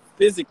are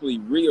physically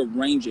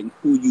rearranging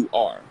who you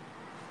are.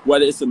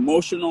 Whether it's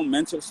emotional,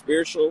 mental,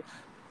 spiritual,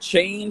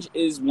 change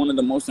is one of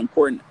the most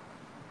important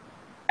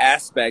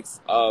aspects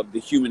of the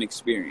human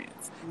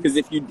experience. Because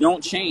if you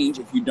don't change,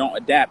 if you don't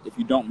adapt, if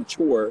you don't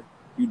mature,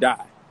 you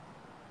die.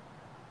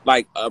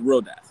 Like a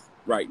real death,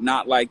 right?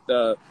 Not like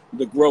the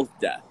growth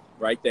death,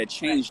 right? That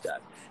change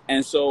death.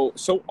 And so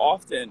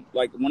often,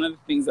 like, one of the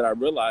things that I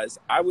realized,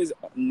 I was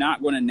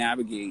not going to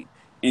navigate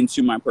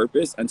into my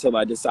purpose until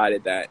I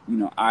decided that, you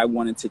know, I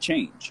wanted to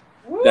change.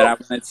 That I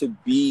wanted to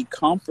be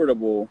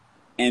comfortable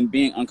and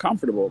being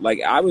uncomfortable.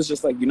 Like I was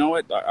just like, you know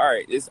what? All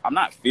right, I'm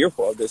not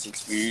fearful of this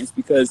experience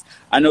because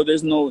I know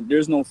there's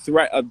no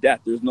threat of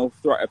death. There's no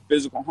threat of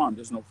physical harm.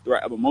 There's no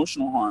threat of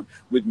emotional harm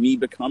with me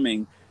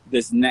becoming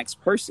this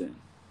next person.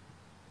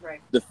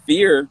 Right. The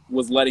fear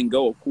was letting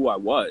go of who I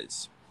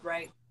was.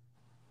 Right.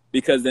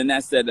 Because then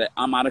that said that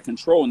I'm out of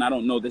control and I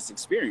don't know this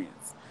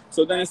experience.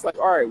 So then it's like,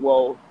 all right,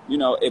 well, you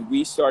know, if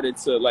we started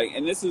to like,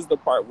 and this is the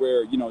part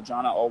where, you know,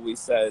 Jonna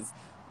always says,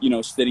 you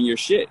know, sitting your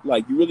shit.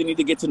 Like you really need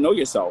to get to know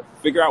yourself,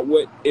 figure out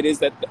what it is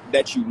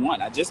that you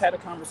want. I just had a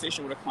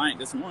conversation with a client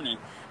this morning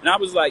and I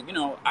was like, you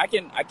know, I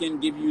can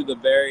give you the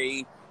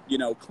very, you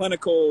know,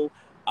 clinical,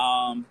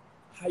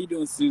 how you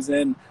doing,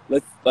 Susan?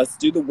 Let's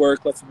do the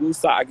work. Let's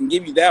woosah. I can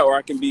give you that, or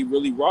I can be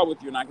really raw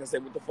with you and I can say,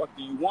 what the fuck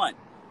do you want?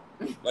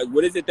 Like,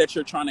 what is it that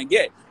you're trying to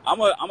get?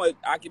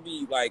 I can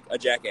be like a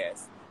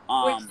jackass.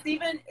 Which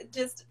Steven,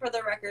 just for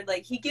the record,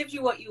 like he gives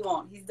you what you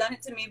want. He's done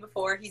it to me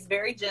before. He's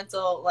very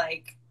gentle.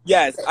 Like,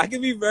 yes, I can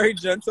be very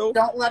gentle.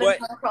 Don't let him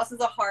come across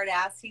as a hard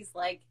ass. He's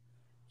like,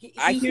 he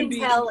can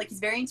tell, like he's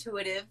very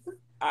intuitive.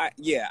 I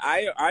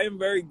am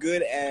very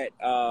good at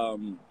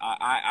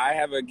I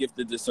have a gift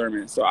of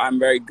discernment, so I'm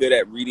very good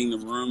at reading the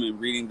room and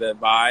reading the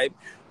vibe.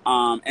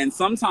 And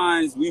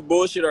sometimes we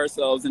bullshit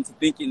ourselves into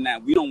thinking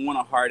that we don't want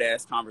a hard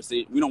ass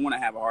conversation. We don't want to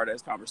have a hard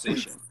ass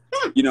conversation.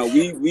 You know,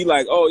 we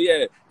like, oh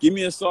yeah, give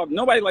me a soft.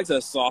 Nobody likes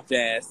a soft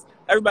ass.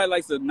 Everybody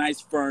likes a nice,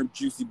 firm,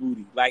 juicy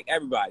booty. Like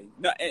everybody.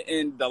 No,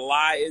 and the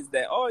lie is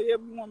that, oh yeah,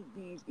 we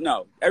want.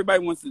 No,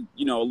 everybody wants,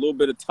 you know, a little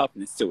bit of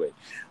toughness to it.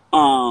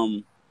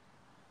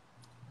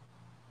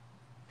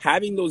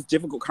 Having those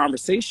difficult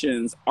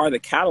conversations are the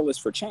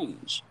catalyst for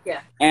change.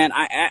 Yeah. And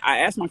I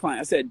asked my client,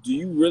 I said, do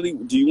you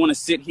want to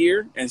sit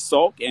here and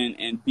sulk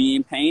and be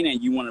in pain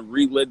and you want to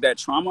relive that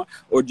trauma?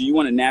 Or do you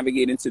want to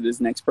navigate into this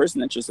next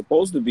person that you're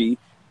supposed to be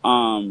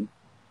and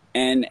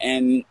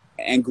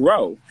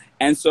grow?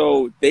 And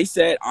so they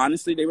said,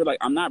 honestly, they were like,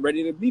 I'm not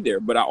ready to be there,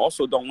 but I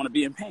also don't want to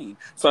be in pain.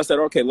 So I said,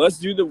 okay, let's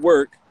do the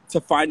work to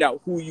find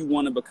out who you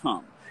want to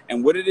become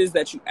and what it is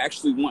that you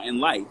actually want in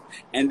life,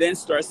 and then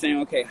start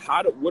saying, okay,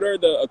 what are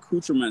the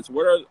accoutrements?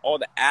 What are all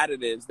the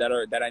additives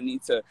that I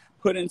need to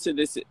put into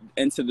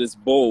this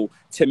bowl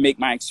to make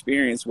my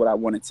experience what I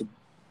want it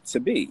to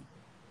be?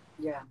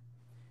 Yeah.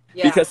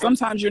 Because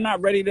sometimes you're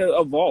not ready to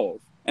evolve,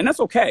 and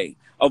that's okay.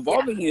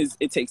 Evolving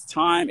it takes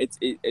time. It's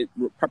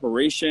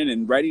preparation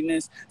and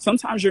readiness.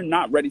 Sometimes you're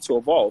not ready to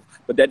evolve,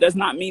 but that does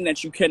not mean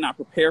that you cannot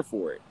prepare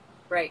for it.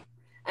 Right.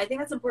 I think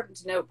that's important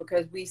to note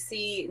because we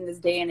see in this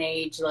day and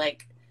age,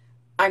 like,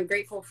 I'm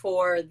grateful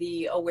for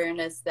the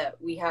awareness that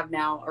we have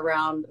now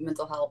around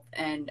mental health.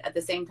 And at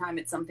the same time,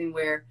 it's something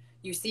where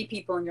you see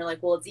people and you're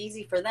like, well, it's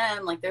easy for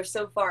them. Like, they're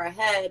so far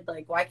ahead.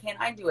 Like, why can't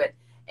I do it?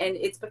 And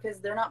it's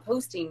because they're not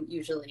posting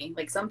usually,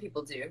 like some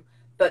people do.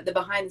 But the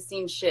behind the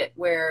scenes shit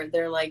where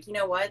they're like, you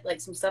know what, like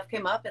some stuff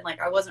came up and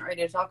like I wasn't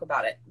ready to talk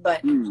about it.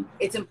 But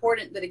it's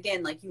important that,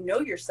 again, like you know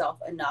yourself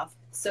enough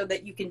so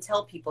that you can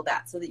tell people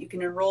that, so that you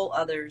can enroll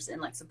others and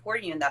like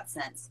supporting you in that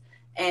sense.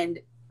 And,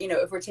 you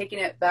know, if we're taking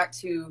it back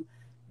to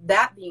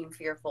that being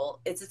fearful,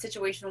 it's a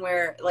situation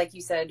where, like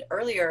you said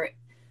earlier,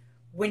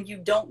 when you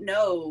don't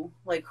know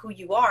like who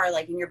you are,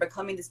 like, and you're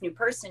becoming this new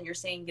person, you're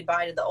saying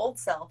goodbye to the old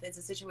self. It's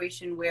a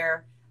situation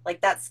where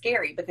like that's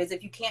scary, because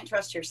if you can't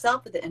trust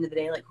yourself at the end of the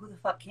day, like who the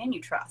fuck can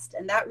you trust?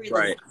 And that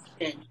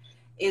realization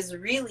is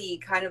really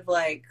kind of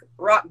like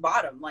rock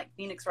bottom, like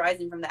Phoenix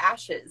rising from the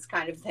ashes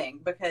kind of thing.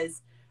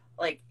 Because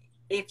like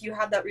if you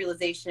have that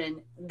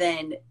realization,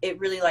 then it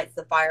really lights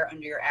the fire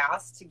under your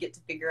ass to get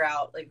to figure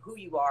out like who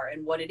you are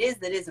and what it is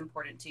that is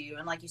important to you.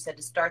 And like you said,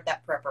 to start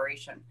that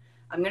preparation.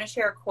 I'm going to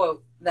share a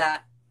quote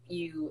that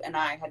you and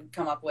I had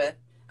come up with.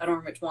 I don't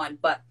remember which one,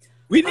 but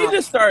we need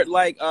to start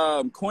like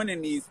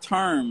coining these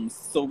terms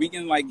so we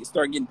can like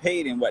start getting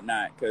paid and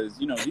whatnot. Cause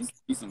you know,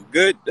 that's some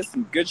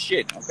good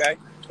shit. Okay.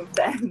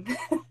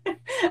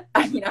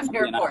 I mean, I'm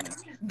here for it.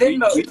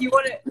 Venmo, if you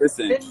want to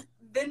listen.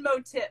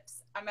 Venmo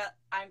tips.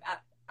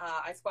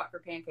 I squat for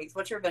pancakes.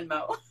 What's your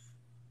Venmo?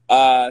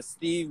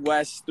 Steve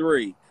West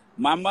 3.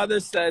 My mother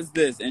says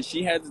this, and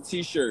she has a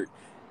T-shirt.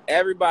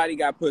 Everybody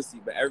got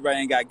pussy, but everybody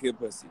ain't got good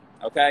pussy.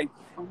 Okay,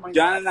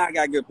 John and I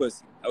got good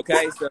pussy.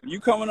 Okay, so if you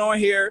coming on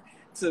here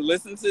to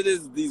listen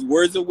to these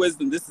words of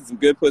wisdom, this is some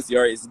good pussy.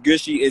 All right, it's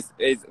gushy.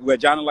 It's what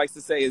John likes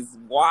to say is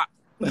wop.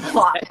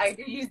 I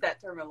do use that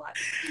term a lot.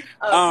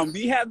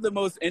 We have the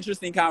most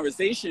interesting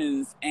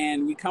conversations,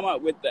 and we come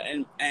up with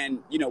and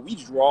you know, we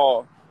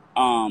draw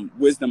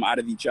wisdom out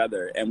of each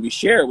other, and we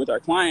share it with our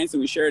clients, and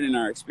we share it in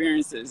our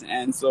experiences.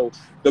 And so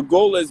the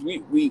goal is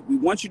we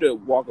want you to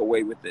walk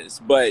away with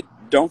this, but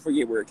don't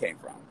forget where it came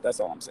from. That's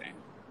all I'm saying.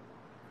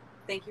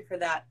 Thank you for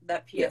that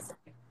PSA.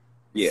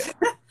 Yeah.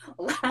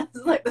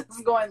 Like this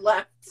is going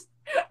left.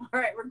 All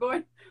right, we're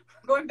going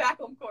back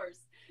on course.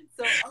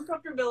 So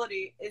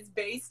uncomfortability is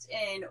based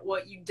in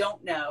what you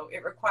don't know.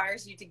 It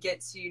requires you to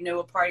get to know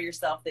a part of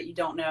yourself that you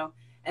don't know.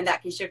 And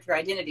that can shift your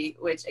identity,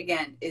 which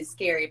again is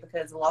scary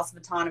because the loss of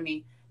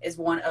autonomy is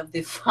one of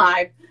the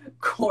 5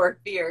 core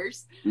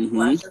fears.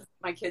 My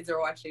kids are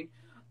watching.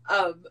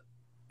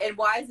 And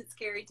why is it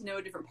scary to know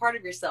a different part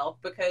of yourself?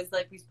 Because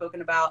like we've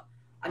spoken about,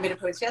 I made a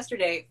post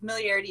yesterday,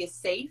 familiarity is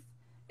safe.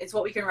 It's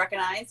what we can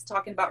recognize.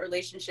 Talking about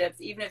relationships,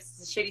 even if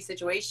it's a shitty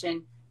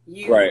situation,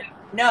 you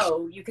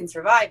know you can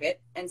survive it.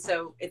 And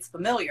so it's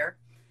familiar.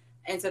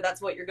 And so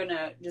that's what you're going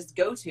to just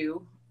go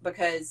to,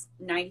 because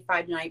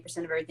 95 to 90%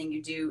 of everything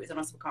you do is on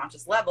a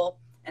subconscious level.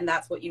 And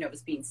that's what you know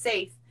is being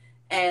safe.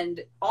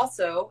 And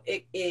also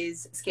it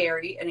is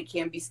scary, and it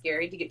can be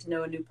scary to get to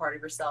know a new part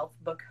of yourself,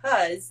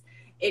 because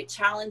it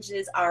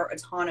challenges our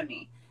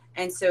autonomy.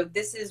 And so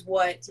this is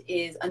what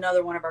is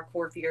another one of our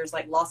core fears,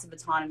 like loss of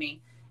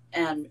autonomy,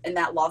 and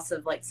that loss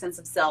of like sense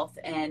of self.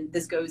 And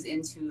this goes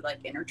into like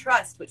inner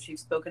trust, which we've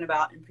spoken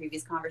about in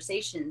previous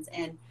conversations.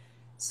 And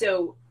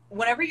so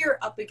whenever you're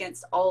up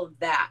against all of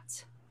that,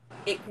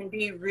 it can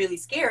be really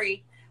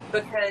scary,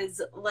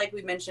 because like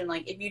we mentioned,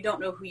 like if you don't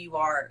know who you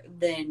are,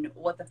 then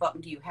what the fuck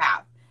do you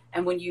have?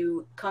 And when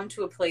you come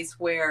to a place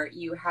where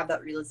you have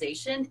that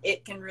realization,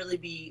 it can really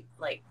be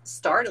like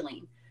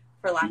startling,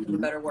 for lack of a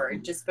better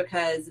word, just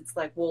because it's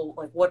like, well,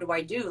 like, what do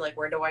I do? Like,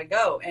 where do I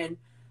go? And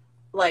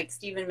like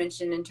Stephen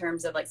mentioned, in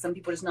terms of like some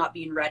people just not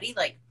being ready,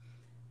 like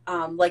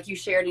you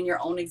shared in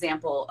your own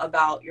example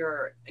about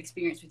your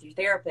experience with your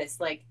therapist,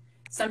 like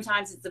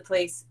sometimes it's a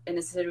place in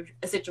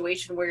a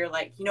situation where you're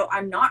like, you know,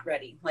 I'm not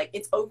ready. Like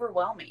it's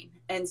overwhelming.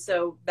 And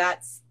so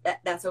that's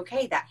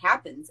okay. That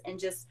happens. And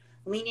just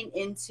leaning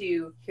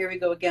into, here we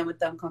go again with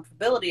the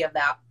uncomfortability of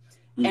that,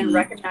 and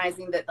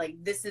recognizing that like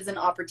this is an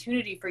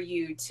opportunity for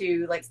you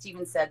to, like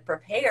Stephen said,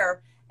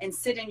 prepare and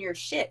sit in your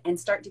shit and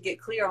start to get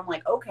clear on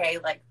like, okay,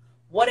 like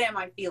what am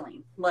I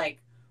feeling? Like,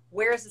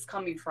 where is this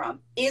coming from?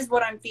 Is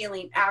what I'm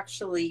feeling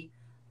actually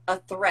a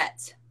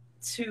threat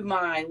to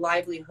my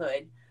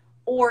livelihood?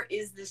 Or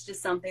is this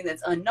just something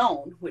that's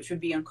unknown, which would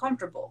be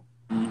uncomfortable?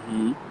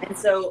 And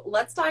so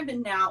let's dive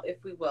in now,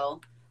 if we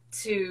will,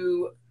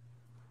 to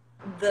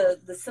the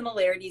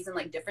similarities and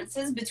like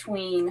differences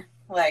between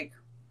like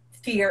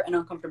fear and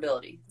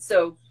uncomfortability.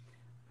 So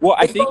well,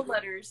 I think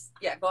letters.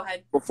 Yeah, go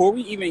ahead. Before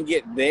we even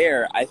get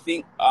there, I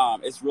think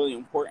it's really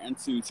important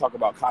to talk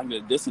about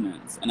cognitive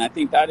dissonance. And I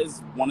think that is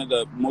one of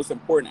the most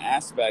important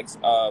aspects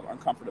of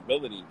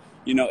uncomfortability.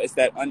 You know, it's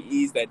that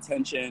unease, that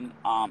tension.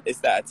 It's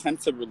that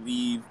attempt to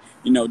relieve,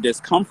 you know,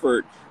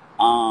 discomfort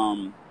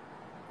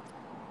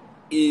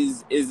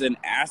is an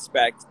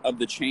aspect of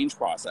the change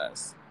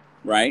process,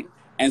 right?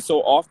 And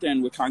so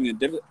often with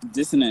cognitive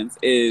dissonance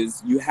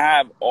is you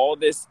have all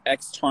this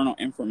external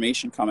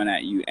information coming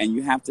at you, and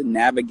you have to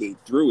navigate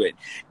through it.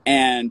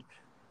 And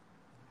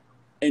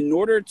in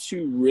order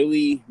to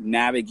really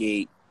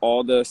navigate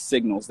all the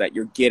signals that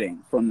you're getting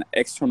from the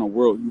external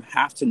world, you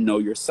have to know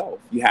yourself.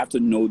 You have to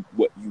know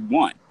what you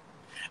want.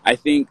 I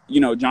think,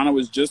 you know, Jonna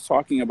was just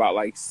talking about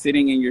like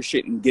sitting in your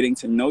shit and getting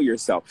to know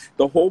yourself.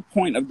 The whole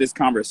point of this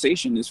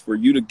conversation is for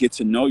you to get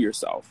to know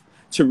yourself,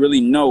 to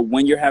really know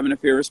when you're having a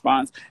fear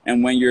response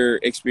and when you're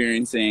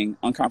experiencing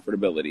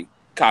uncomfortability,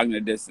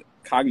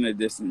 cognitive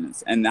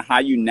dissonance, and how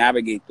you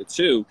navigate the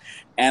two.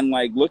 And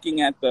like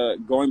looking at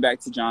going back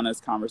to Jonna's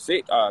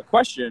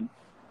question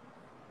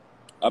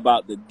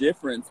about the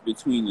difference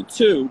between the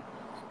two,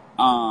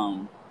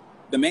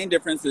 the main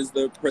difference is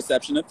the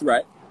perception of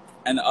threat,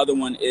 and the other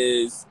one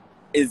is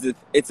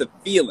it's a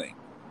feeling,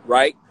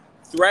 right?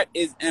 Threat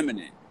is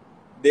imminent.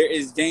 There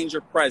is danger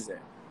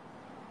present.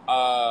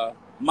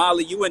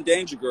 Molly, you in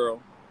danger,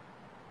 girl.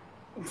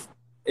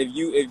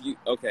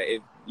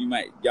 If you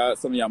might,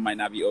 some of y'all might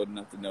not be old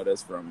enough to know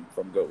this from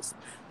Ghost,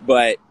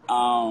 but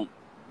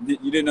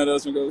you didn't know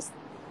those from Ghost?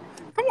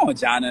 Come on,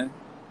 Jonna.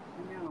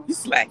 No. You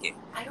slacking.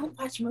 I don't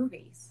watch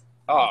movies.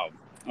 Oh,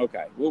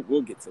 okay.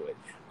 We'll get to it.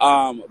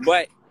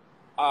 But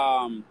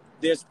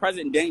there's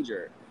present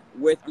danger.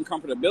 With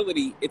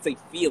uncomfortability, it's a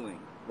feeling,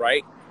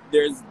 right?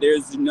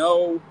 There's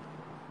no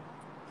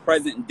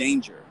present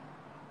danger.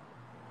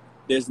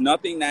 There's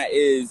nothing that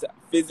is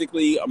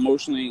physically,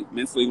 emotionally,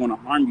 mentally going to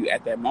harm you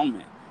at that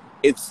moment.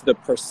 It's the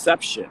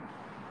perception.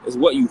 It's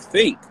what you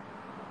think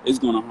is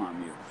going to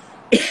harm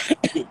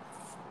you.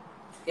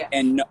 Yeah.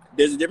 And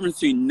there's a difference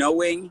between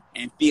knowing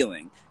and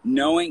feeling.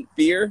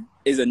 Fear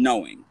is a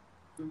knowing.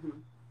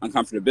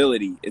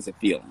 Uncomfortability is a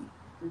feeling.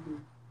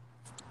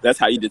 That's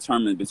how you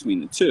determine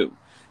between the two.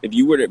 If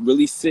you were to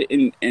really sit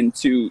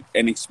into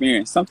an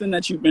experience, something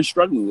that you've been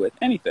struggling with,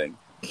 anything,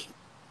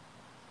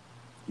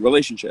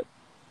 relationship,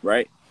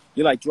 right?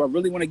 You're like, do I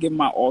really want to give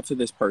my all to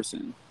this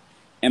person?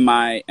 Am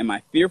I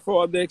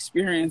fearful of the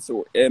experience,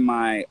 or am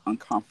I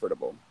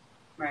uncomfortable?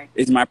 Right.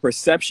 Is my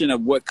perception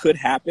of what could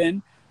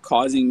happen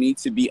causing me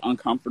to be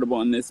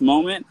uncomfortable in this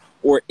moment?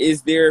 Or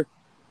is there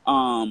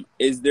an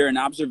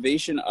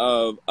observation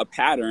of a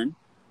pattern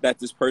that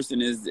this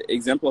person is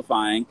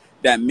exemplifying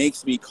that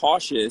makes me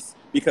cautious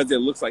because it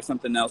looks like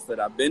something else that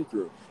I've been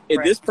through?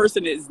 If this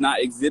person is not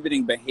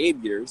exhibiting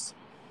behaviors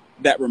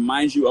that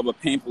reminds you of a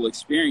painful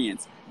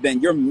experience, then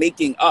you're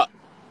making up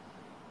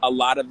a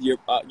lot of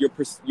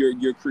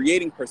you're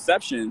creating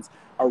perceptions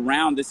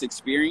around this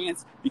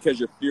experience because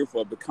you're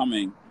fearful of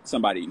becoming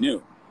somebody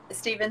new.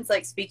 Stephen's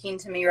like speaking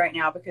to me right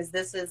now, because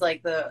this is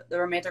like the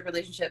romantic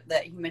relationship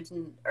that he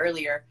mentioned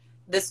earlier.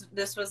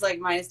 this was like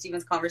mine and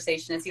Steven's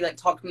conversation, as he like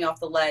talked me off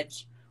the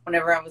ledge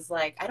whenever I was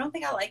like, I don't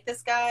think I like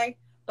this guy,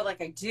 but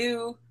like I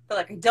do, but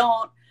like I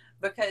don't,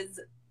 because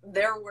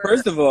there were.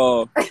 First of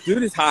all,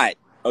 dude is hot.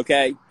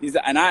 Okay,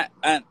 and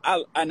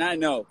I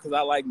know because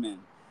I like men.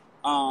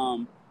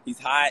 He's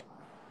hot.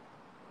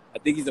 I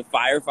think he's a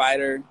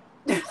firefighter.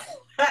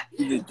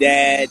 He's a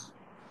dad.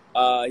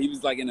 He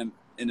was like in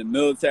the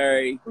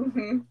military.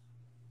 Mm-hmm.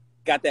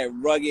 Got that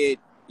rugged,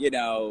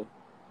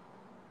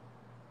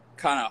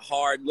 kind of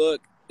hard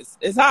look.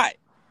 It's hot,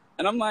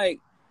 and I'm like,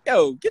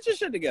 yo, get your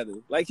shit together.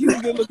 Like, he's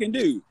a good looking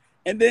dude,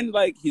 and then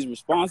like he's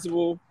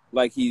responsible,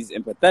 like he's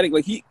empathetic,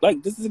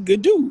 like this is a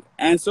good dude.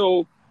 And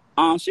so,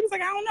 she was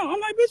like, I don't know. I'm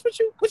like, bitch,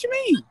 what you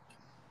mean?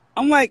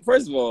 I'm like,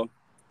 first of all,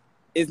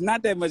 it's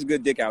not that much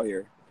good dick out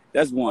here.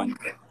 That's one.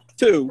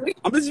 Two,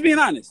 I'm just being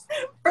honest.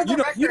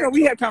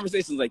 We had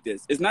conversations like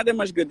this. It's not that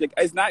much good dick.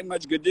 It's not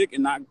much good dick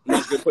and not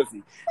much good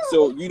pussy.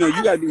 So, you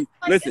gotta be,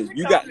 listen,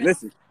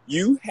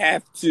 you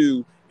have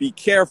to be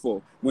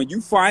careful when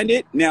you find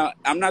it. Now,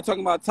 I'm not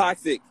talking about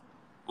toxic.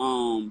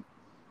 I'm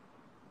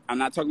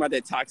not talking about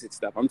that toxic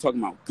stuff. I'm talking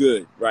about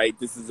good, right?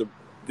 This is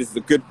a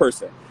good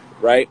person,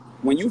 right?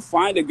 When you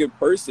find a good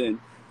person,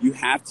 you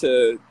have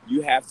to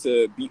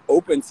be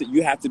open to,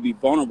 you have to be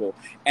vulnerable.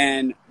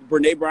 And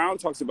Brene Brown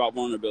talks about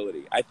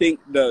vulnerability. I think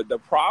the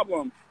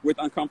problem with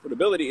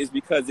uncomfortability is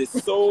because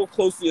it's so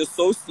closely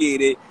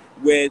associated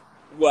with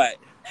what?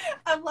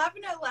 I'm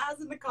laughing out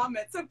loud in the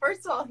comments. So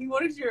first of all, he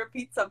wanted you to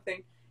repeat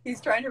something. He's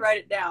trying to write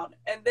it down.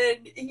 And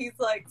then he's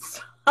like,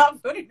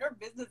 stop putting your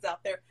business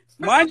out there.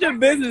 Mind your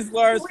business,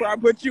 Lars, before I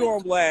put you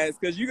on blast,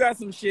 because you got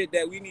some shit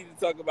that we need to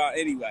talk about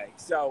anyway.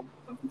 So,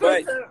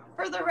 but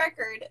for the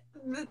record,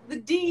 the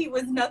D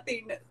was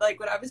nothing like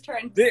what I was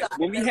trying to decide.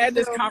 When we had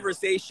this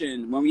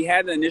conversation, when we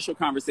had the initial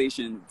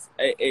conversation,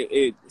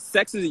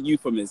 sex is a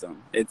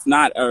euphemism. It's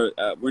not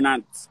we're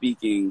not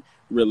speaking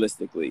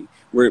realistically.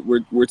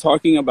 We're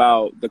talking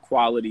about the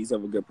qualities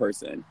of a good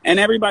person. And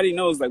everybody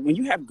knows, like, when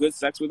you have good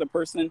sex with a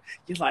person,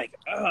 you're like,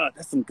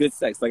 that's some good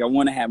sex. Like, I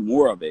want to have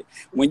more of it.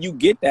 When you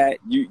get that,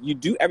 you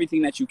do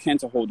everything that you can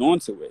to hold on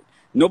to it.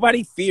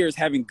 Nobody fears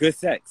having good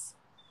sex.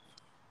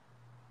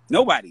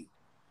 Nobody.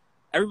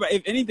 Everybody,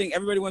 if anything,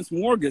 everybody wants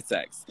more good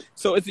sex.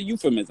 So it's a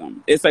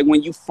euphemism. It's like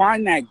when you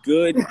find that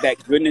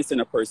goodness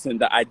in a person,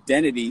 the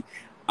identity.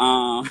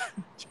 First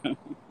of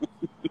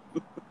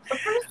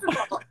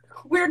all,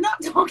 we're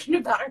not talking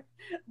about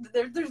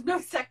there's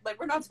no sex. Like,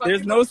 we're not talking.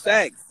 There's no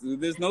sex.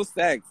 There's no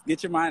sex.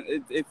 Get your mind.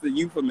 It's a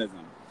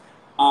euphemism.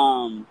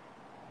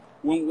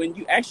 When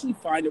you actually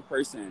find a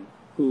person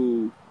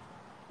who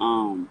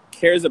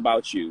cares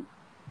about you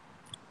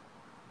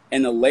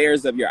and the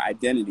layers of your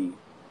identity,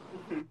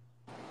 mm-hmm.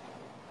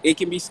 It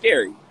can be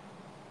scary.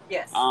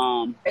 Yes.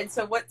 And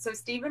so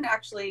Steven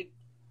actually,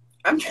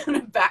 I'm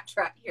going to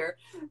backtrack here.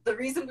 The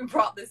reason we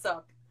brought this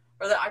up,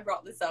 or that I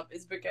brought this up,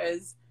 is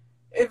because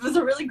it was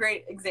a really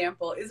great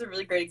example. Is a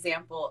really great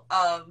example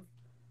of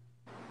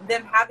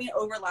them having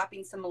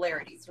overlapping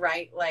similarities,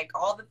 right? Like,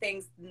 all the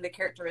things, the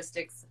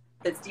characteristics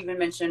that Steven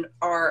mentioned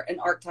are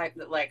an archetype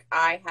that, like,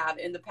 I have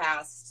in the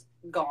past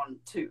gone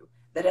to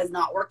that has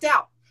not worked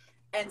out.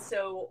 And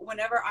so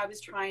whenever I was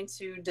trying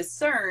to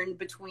discern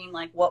between,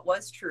 like, what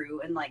was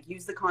true and, like,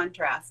 use the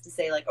contrast to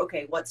say, like,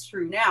 okay, what's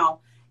true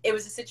now, it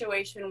was a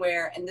situation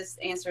where, and this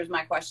answers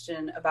my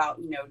question about,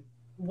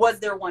 was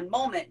there one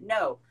moment?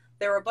 No.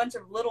 There were a bunch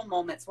of little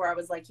moments where I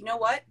was like, you know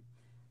what?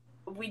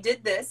 We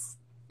did this,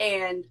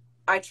 and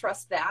I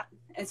trust that.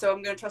 And so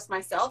I'm going to trust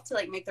myself to,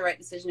 like, make the right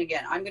decision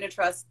again. I'm going to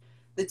trust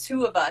the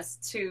two of us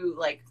to,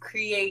 like,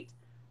 create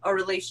a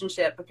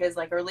relationship, because,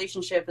 like, a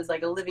relationship is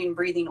like a living,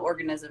 breathing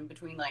organism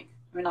between, like,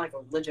 I mean, not like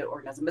a legit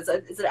organism, but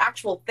it's an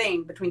actual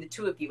thing between the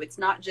two of you. It's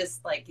not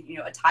just like,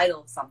 a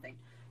title of something.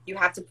 You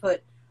have to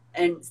put,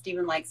 and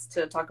Steven likes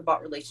to talk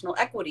about relational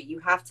equity. You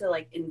have to,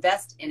 like,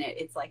 invest in it.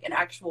 It's like an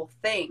actual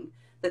thing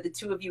that the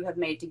two of you have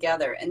made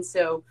together. And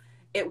so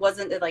it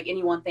wasn't that, like,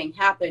 any one thing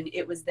happened.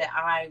 It was that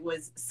I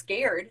was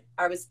scared.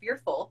 I was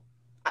fearful.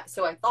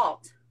 So I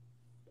thought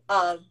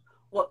of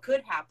what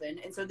could happen.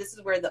 And so this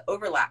is where the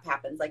overlap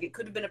happens. Like, it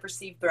could have been a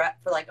perceived threat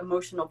for, like,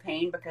 emotional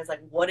pain, because,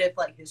 like, what if,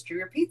 like,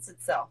 history repeats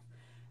itself?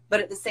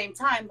 But at the same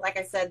time, like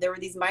I said, there were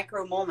these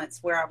micro moments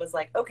where I was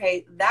like,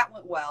 okay, that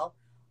went well.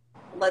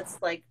 Let's,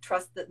 like,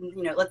 trust that,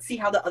 let's see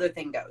how the other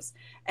thing goes.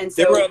 And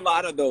so there were a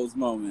lot of those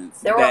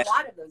moments. There were a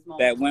lot of those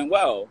moments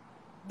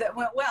that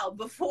went well.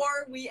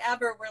 Before we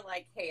ever were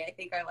like, hey, I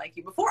think I like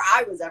you. Before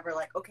I was ever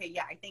like, okay,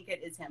 yeah, I think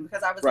it is him.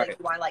 Because I was right. Like,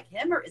 do I like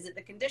him, or is it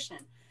the condition?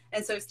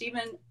 And so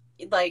Steven,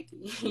 like,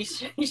 he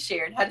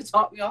shared, had to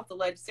talk me off the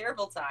ledge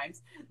several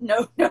times.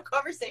 No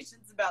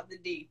conversations about the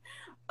D.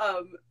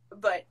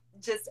 But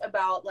just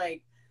about,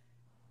 like,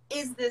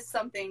 is this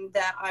something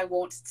that I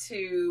want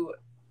to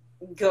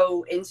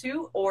go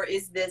into, or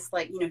is this,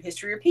 like,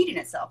 history repeating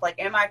itself?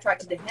 Like, am I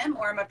attracted to him,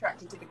 or am I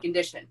attracted to the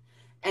condition?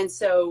 And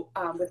so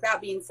with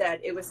that being said,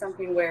 it was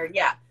something where,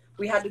 yeah,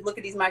 we had to look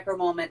at these micro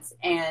moments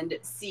and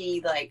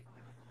see, like,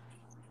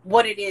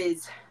 what it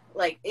is.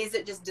 Like, is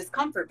it just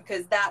discomfort?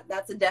 Because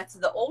that's a death to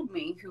the old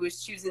me who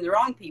was choosing the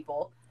wrong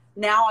people,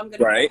 Now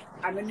Right.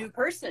 I'm a new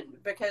person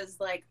because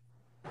like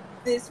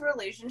this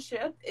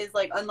relationship is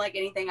like unlike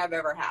anything I've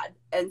ever had.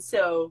 And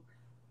so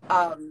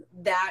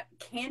that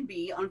can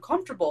be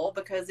uncomfortable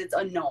because it's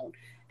unknown.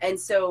 And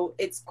so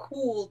it's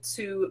cool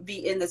to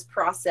be in this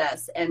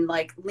process and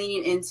like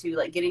leaning into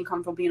like getting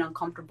comfortable being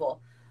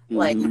uncomfortable,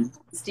 like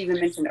Stephen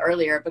mentioned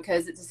earlier,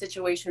 because it's a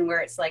situation where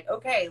it's like,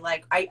 okay,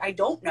 like I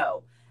don't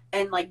know,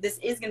 and like this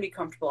is going to be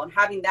comfortable, and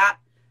having that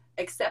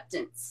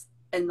acceptance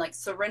and like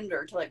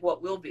surrender to like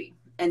what will be.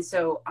 And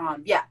so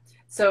yeah,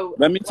 so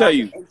let me tell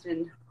you,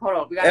 hold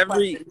on, we got a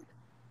question.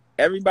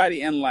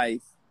 Everybody in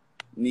life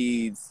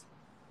needs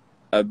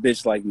a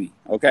bitch like me,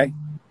 okay?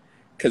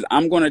 Because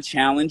I'm going to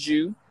challenge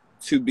you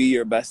to be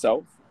your best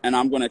self, and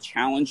I'm going to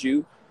challenge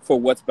you for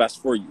what's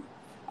best for you.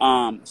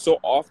 So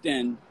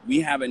often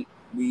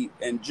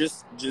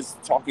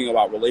just talking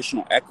about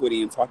relational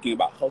equity and talking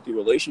about healthy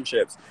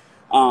relationships,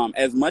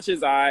 as much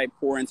as I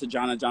pour into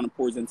Jonna, Jonna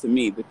pours into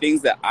me, the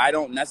things that I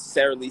don't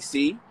necessarily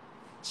see,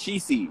 she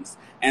sees.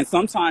 And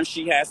sometimes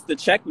she has to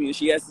check me and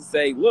she has to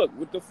say, look,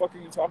 what the fuck are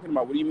you talking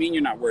about? What do you mean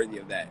you're not worthy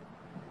of that?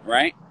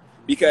 Right?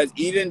 Because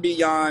even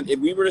beyond, if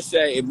we were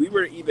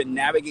to even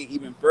navigate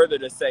even further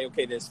to say,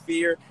 okay, there's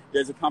fear,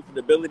 there's a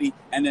comfortability,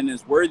 and then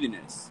there's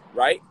worthiness,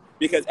 right?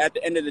 Because at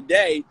the end of the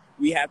day,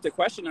 we have to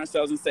question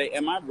ourselves and say,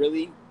 am I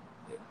really,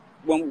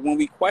 when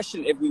we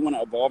question if we want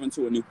to evolve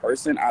into a new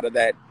person out of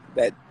that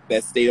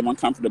state of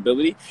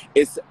uncomfortability,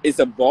 it's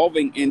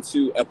evolving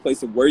into a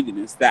place of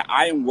worthiness, that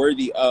I am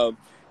worthy of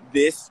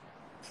this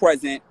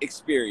present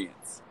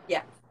experience.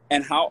 Yeah.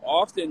 And how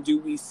often do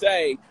we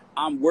say,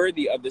 I'm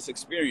worthy of this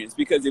experience?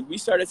 Because if we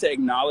started to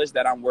acknowledge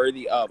that I'm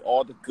worthy of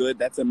all the good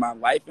that's in my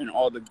life and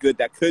all the good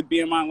that could be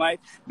in my life,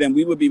 then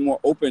we would be more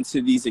open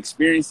to these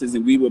experiences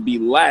and we would be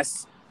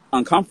less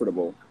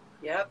uncomfortable.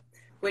 Yep.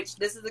 Which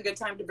this is a good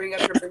time to bring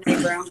up your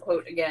Brene Brown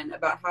quote again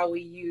about how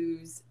we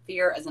use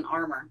fear as an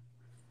armor.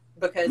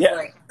 Because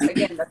like,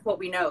 again, that's what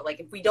we know. Like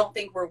if we don't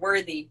think we're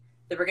worthy,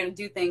 then we're going to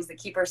do things that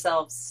keep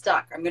ourselves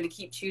stuck. I'm going to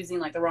keep choosing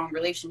like the wrong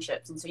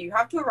relationships. And so you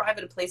have to arrive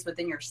at a place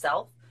within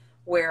yourself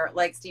where,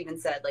 like Stephen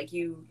said, like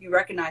you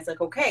recognize like,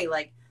 okay,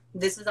 like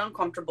this is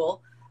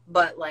uncomfortable,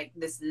 but like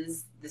this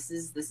is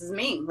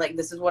me. Like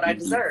this is what I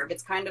deserve.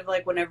 It's kind of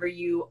like whenever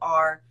you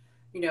are,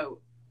 you know,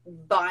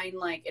 buying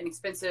like an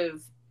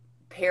expensive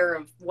pair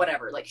of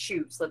whatever, like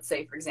shoes, let's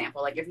say, for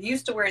example. Like if you're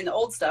used to wearing the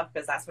old stuff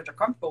because that's what you're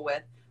comfortable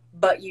with,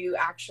 but you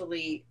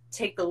actually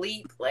take the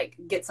leap, like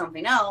get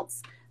something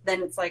else,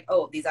 then it's like,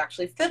 oh, these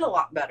actually fit a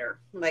lot better.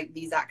 Like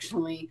these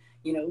actually,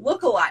 you know,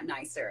 look a lot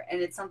nicer.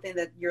 And it's something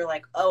that you're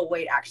like, oh,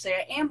 wait, actually,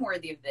 I am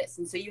worthy of this.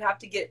 And so you have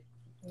to get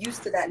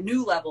used to that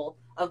new level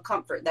of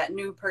comfort, that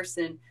new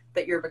person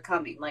that you're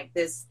becoming, like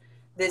this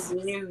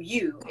new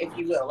you, if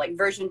you will, like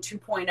version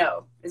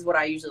 2.0 is what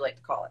I usually like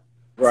to call it.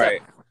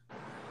 Right. So,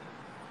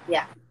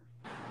 yeah.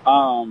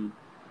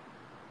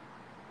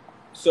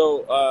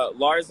 So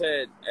Lars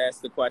had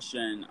asked the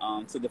question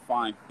to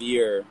define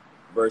fear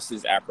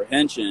versus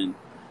apprehension.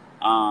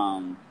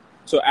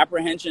 So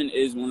apprehension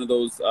is one of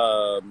those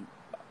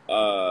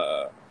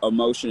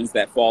emotions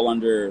that fall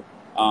under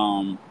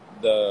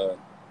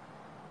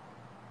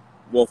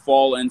will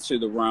fall into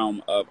the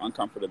realm of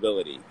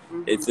uncomfortability.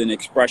 It's an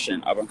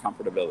expression of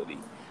uncomfortability.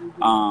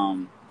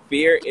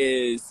 Fear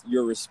is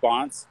your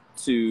response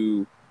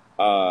to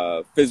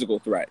physical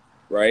threat,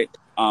 right?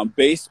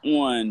 Based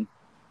on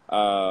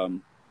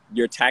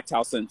your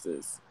tactile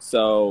senses.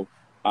 So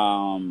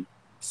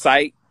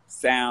sight,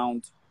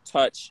 sound,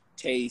 touch,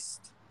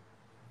 taste,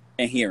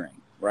 and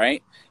hearing,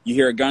 right? You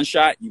hear a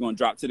gunshot, you're going to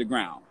drop to the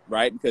ground,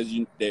 right? Because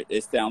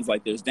it sounds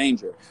like there's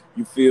danger.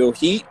 You feel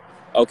heat,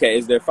 okay,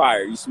 is there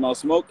fire? You smell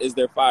smoke, is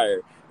there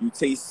fire? You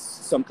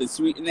taste something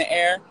sweet in the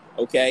air,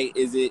 okay,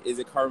 is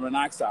it carbon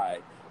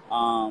monoxide?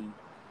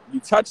 You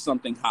touch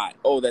something hot,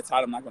 oh, that's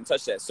hot, I'm not going to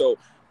touch that. So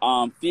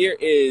fear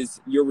is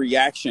your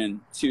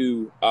reaction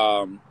to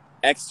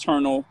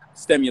external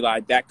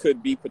stimuli that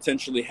could be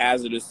potentially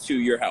hazardous to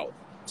your health,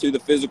 to the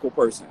physical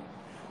person.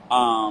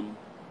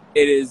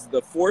 It is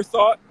the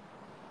forethought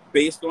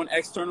based on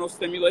external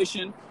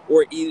stimulation,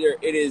 or either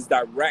it is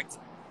direct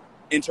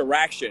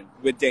interaction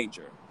with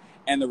danger.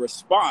 And the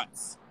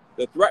response,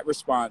 the threat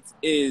response,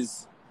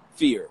 is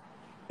fear.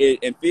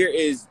 And fear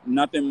is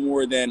nothing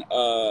more than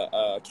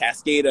a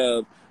cascade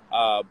of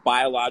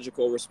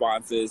biological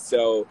responses.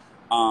 So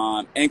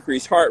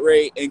increased heart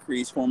rate,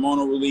 increased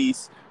hormonal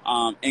release,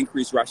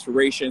 increased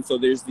respiration. So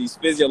there's these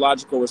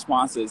physiological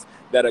responses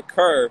that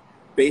occur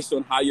based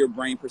on how your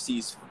brain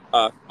perceives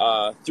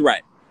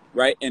threat,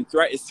 right? And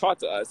threat is taught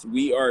to us.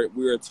 We are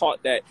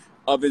taught that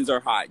ovens are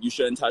hot. You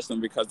shouldn't touch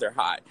them because they're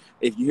hot.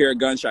 If you hear a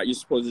gunshot, you're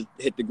supposed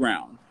to hit the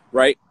ground,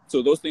 right?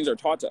 So those things are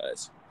taught to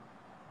us.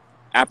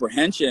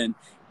 Apprehension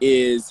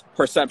is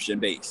perception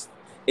based.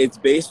 It's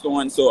based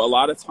on, so a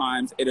lot of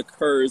times it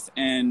occurs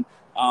in,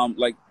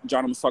 like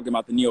John was talking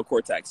about, the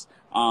neocortex,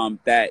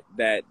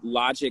 that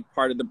logic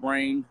part of the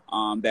brain,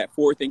 that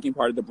forward thinking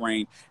part of the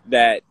brain,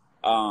 that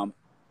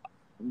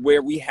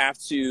where we have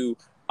to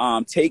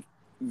take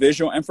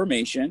visual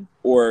information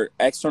or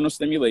external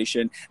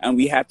stimulation, and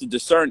we have to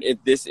discern if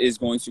this is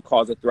going to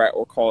cause a threat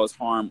or cause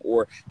harm,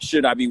 or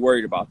should I be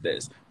worried about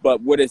this.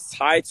 But what it's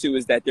tied to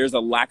is that there's a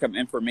lack of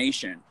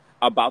information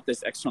about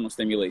this external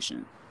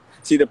stimulation.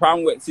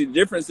 The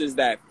difference is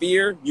that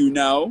fear,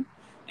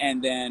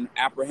 and then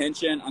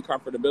apprehension,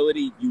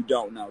 uncomfortability, you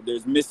don't know.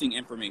 There's missing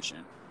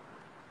information.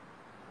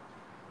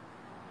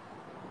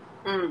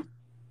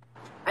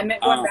 I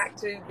meant going back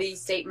to the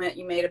statement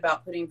you made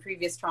about putting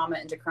previous trauma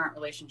into current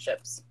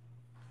relationships.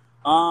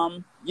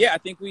 Yeah, I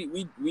think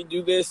we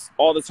do this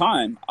all the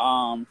time.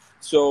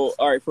 So,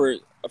 all right,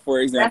 for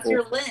example, that's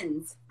your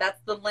lens.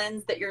 That's the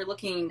lens that you're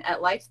looking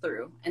at life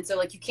through. And so,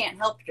 like, you can't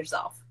help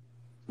yourself.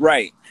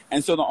 Right.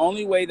 And so the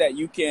only way that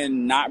you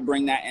can not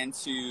bring that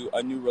into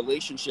a new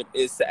relationship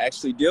is to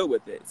actually deal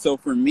with it. So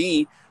for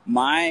me,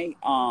 my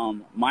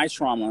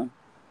trauma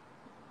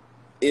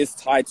is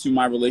tied to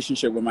my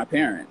relationship with my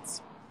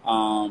parents.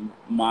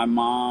 My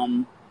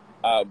mom,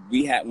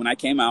 when I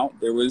came out,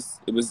 it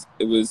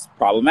was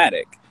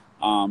problematic.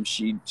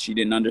 She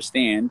didn't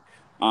understand.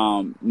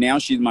 Now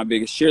she's my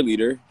biggest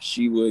cheerleader.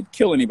 She would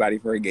kill anybody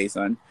for her gay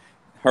son.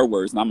 Her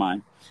words, not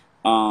mine.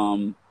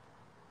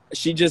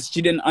 She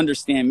didn't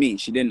understand me.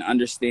 She didn't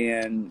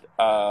understand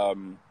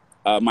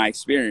my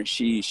experience.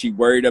 She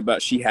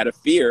had a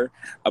fear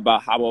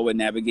about how I would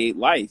navigate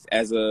life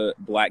as a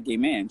Black gay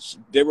man.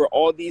 There were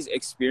all these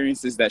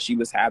experiences that she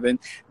was having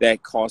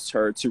that caused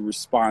her to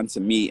respond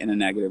to me in a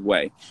negative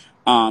way.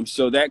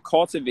 So that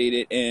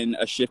cultivated in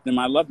a shift in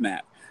my love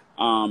map.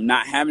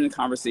 Not having a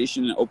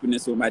conversation and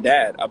openness with my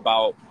dad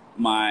about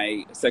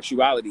my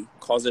sexuality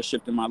caused a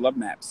shift in my love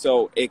map.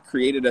 So it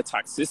created a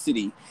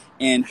toxicity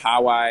in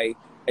how I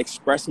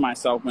express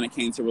myself when it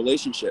came to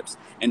relationships,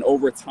 and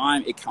over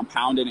time it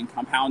compounded,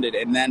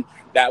 and then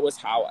that was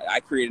how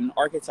I created an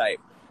archetype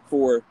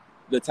for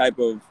the type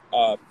of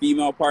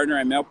female partner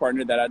and male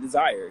partner that I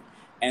desired.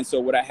 And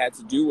so what I had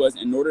to do was,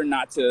 in order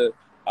not to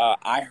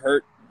I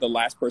hurt the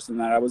last person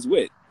that I was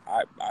with.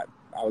 I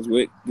was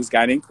with this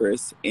guy named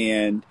Chris,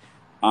 and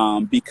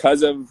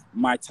because of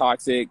my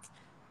toxic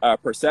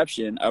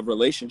perception of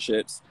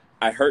relationships,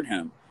 I hurt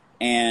him.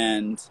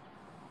 And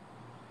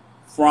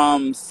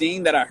from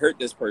seeing that I hurt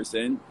this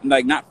person,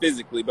 like not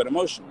physically, but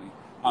emotionally,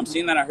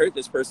 seeing that I hurt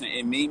this person,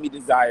 it made me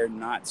desire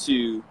not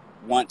to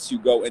want to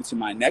go into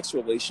my next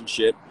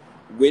relationship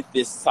with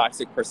this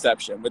toxic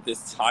perception, with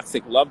this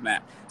toxic love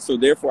map. So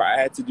therefore, I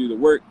had to do the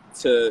work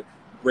to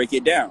break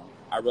it down.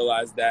 I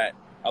realized that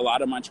a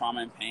lot of my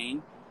trauma and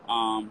pain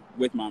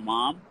with my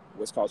mom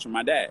was caused from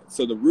my dad.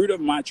 So the root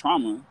of my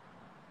trauma,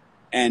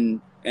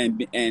 and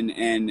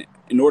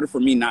in order for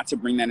me not to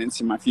bring that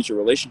into my future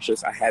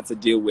relationships, I had to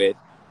deal with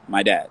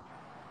my dad.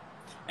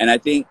 And I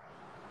think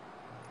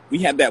we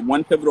have that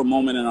one pivotal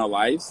moment in our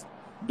lives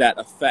that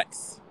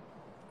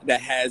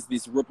has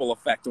this ripple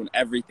effect on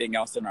everything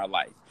else in our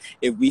life.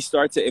 If we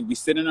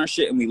sit in our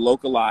shit and we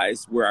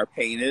localize where our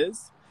pain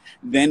is,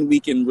 then we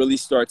can really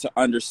start to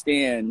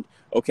understand,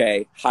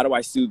 okay, how do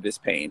I soothe this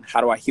pain?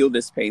 How do I heal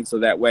this pain? So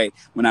that way,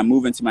 when I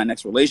move into my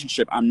next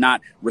relationship, I'm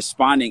not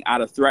responding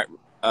out of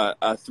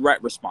a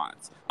threat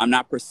response. I'm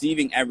not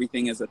perceiving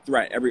everything as a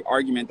threat. Every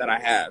argument that I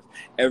have,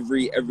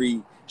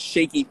 every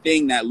shaky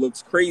thing that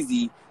looks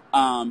crazy,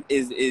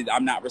 is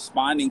I'm not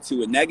responding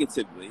to it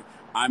negatively.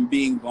 I'm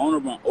being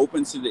vulnerable and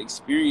open to the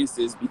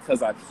experiences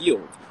because I've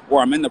healed,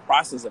 or I'm in the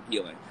process of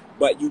healing.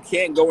 But you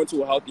can't go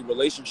into a healthy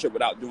relationship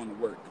without doing the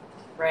work.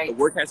 Right. The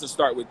work has to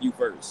start with you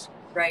first.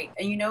 Right.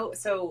 And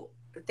so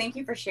thank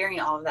you for sharing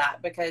all of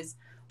that, because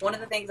one of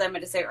the things I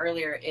meant to say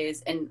earlier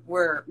is, and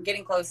we're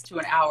getting close to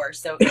an hour,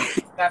 so if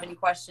you have any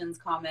questions,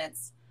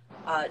 comments,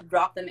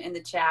 drop them in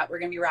the chat. We're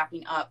going to be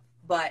wrapping up,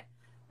 but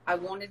I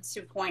wanted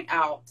to point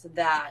out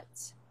that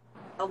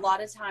a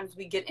lot of times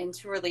we get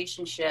into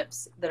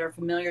relationships that are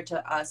familiar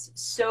to us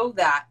so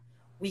that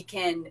we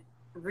can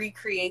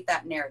recreate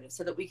that narrative,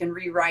 so that we can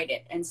rewrite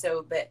it. And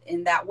so that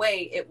in that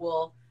way, it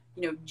will,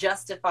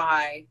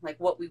 justify like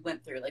what we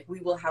went through. Like we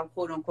will have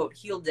quote unquote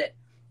healed it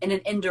in an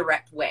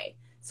indirect way.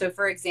 So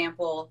for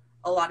example,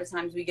 a lot of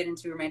times we get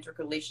into romantic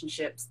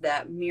relationships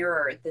that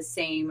mirror the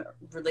same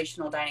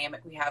relational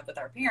dynamic we have with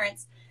our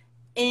parents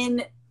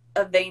in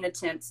a vain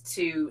attempt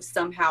to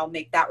somehow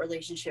make that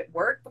relationship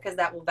work, because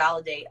that will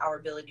validate our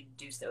ability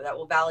to do so. That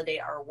will validate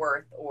our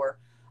worth, or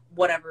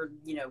whatever,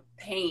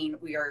 pain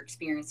we are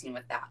experiencing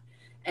with that.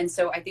 And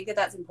so I think that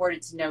that's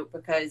important to note,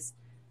 because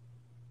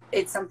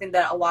it's something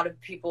that a lot of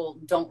people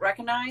don't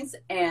recognize,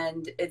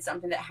 and it's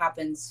something that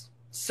happens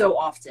so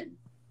often.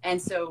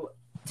 And so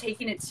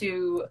taking it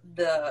to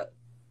the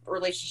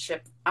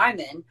relationship I'm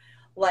in,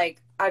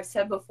 like I've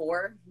said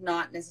before,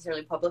 not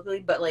necessarily publicly,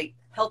 but like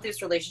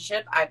healthiest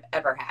relationship I've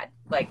ever had,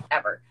 like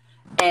ever.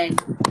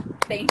 And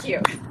thank you.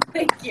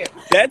 Thank you.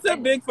 That's a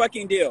big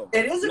fucking deal.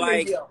 It is a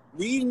big deal.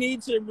 We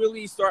need to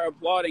really start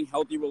applauding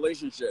healthy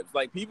relationships.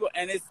 Like people,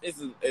 and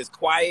it's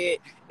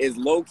quiet, it's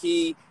low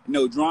key,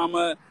 no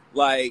drama.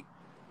 Like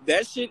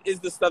that shit is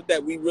the stuff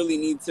that we really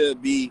need to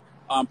be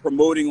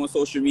promoting on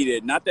social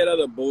media. Not that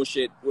other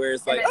bullshit where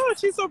it's like, oh,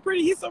 she's so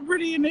pretty, he's so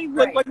pretty, and they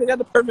look like they got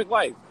the perfect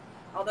life.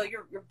 Although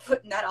you're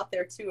putting that out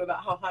there too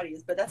about how hot he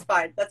is, but that's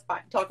fine. That's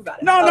fine. Talk about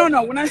it.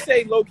 No. When I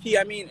say low key,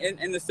 I mean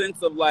in the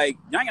sense of like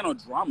y'all ain't got no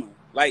drama.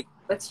 Like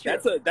that's true.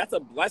 That's a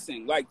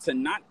blessing. Like to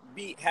not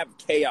have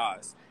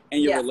chaos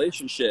in your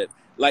relationship.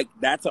 Like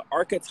that's an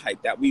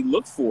archetype that we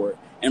look for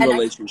in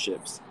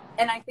relationships.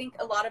 And I think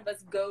a lot of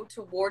us go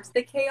towards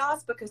the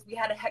chaos because we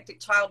had a hectic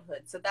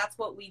childhood. So that's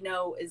what we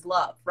know is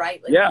love,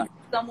 right? Like when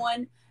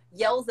someone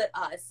yells at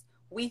us,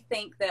 we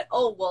think that,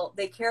 oh, well,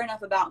 they care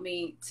enough about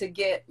me to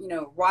get, you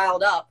know,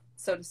 riled up,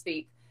 so to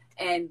speak,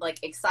 and like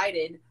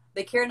excited.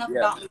 They care enough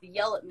about me to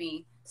yell at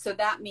me. So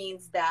that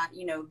means that,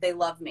 you know, they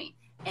love me.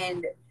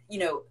 And, you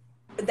know,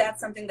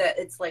 that's something that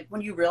it's like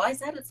when you realize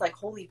that, it's like,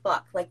 holy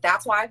fuck. Like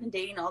that's why I've been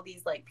dating all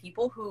these like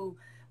people who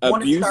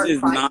want to start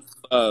is not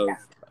love. Yeah.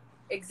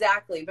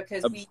 Exactly,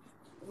 because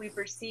we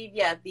perceive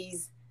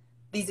these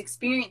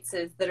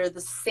experiences that are the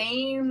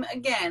same,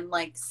 again,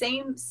 like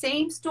same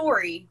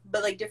story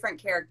but like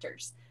different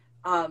characters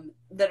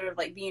that are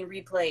like being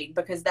replayed,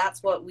 because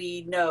that's what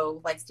we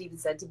know, like Stephen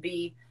said, to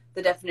be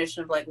the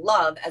definition of like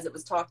love as it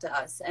was taught to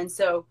us. And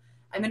so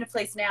I'm in a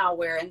place now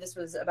where, and this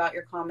was about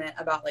your comment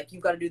about like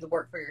you've got to do the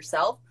work for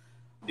yourself.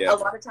 A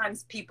lot of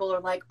times people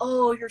are like,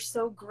 oh, you're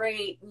so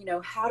great, you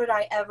know, how did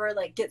I ever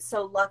like get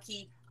so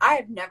lucky? I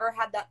have never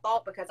had that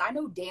thought because I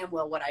know damn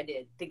well what I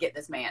did to get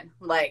this man.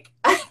 Like,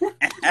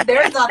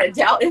 there's not a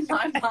doubt in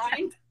my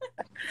mind.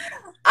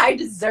 I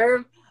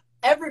deserve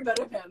every bit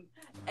of him.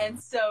 And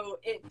so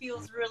it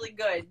feels really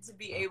good to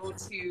be able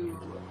to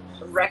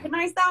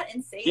recognize that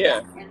and say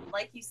that. And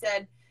like you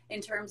said,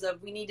 in terms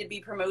of we need to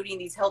be promoting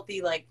these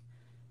healthy, like,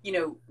 you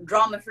know,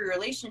 drama-free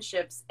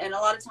relationships. And a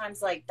lot of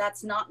times, like,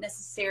 that's not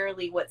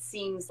necessarily what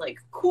seems like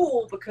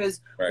cool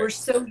because we're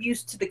so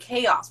used to the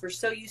chaos. We're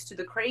so used to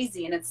the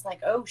crazy. And it's like,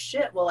 oh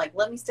shit, well, like,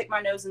 let me stick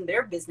my nose in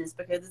their business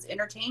because it's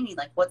entertaining.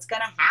 Like, what's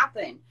going to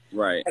happen?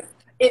 Right.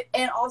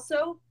 And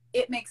also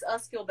it makes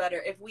us feel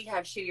better if we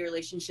have shitty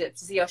relationships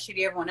to see how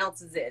shitty everyone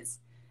else's is.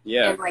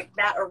 Yeah. And like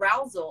that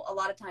arousal, a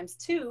lot of times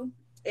too,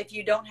 if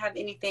you don't have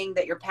anything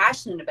that you're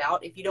passionate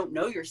about, if you don't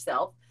know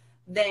yourself,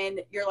 then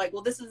you're like,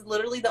 well, this is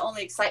literally the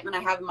only excitement I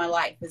have in my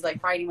life is like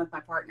fighting with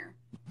my partner.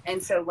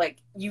 And so like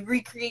you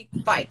recreate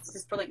fights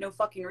just for like no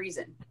fucking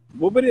reason.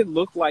 What would it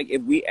look like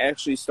if we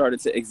actually started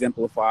to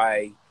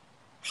exemplify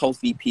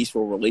healthy,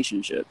 peaceful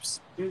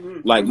relationships,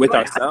 like with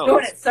ourselves, I'm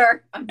doing it,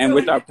 sir. and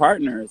with our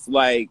partners?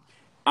 Like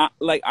I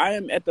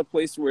am at the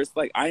place where it's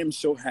like I am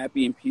so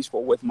happy and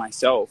peaceful with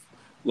myself.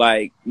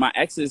 Like my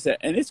exes,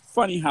 and it's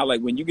funny how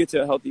like when you get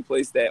to a healthy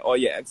place that all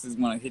your exes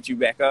want to hit you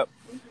back up,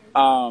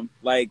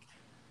 like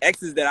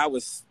exes that I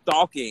was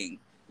stalking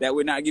that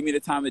would not give me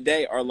the time of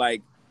day are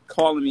like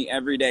calling me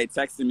every day,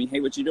 texting me, hey,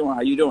 what you doing?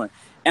 How you doing?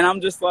 And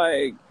I'm just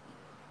like,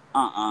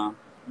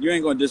 you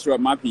ain't gonna disrupt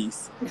my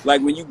peace.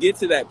 Like when you get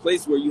to that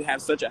place where you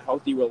have such a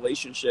healthy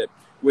relationship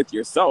with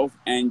yourself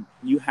and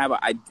you have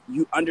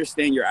you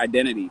understand your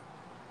identity,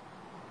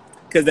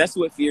 because that's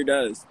what fear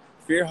does.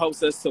 Fear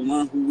helps us to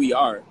learn who we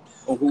are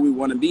or who we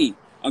want to be.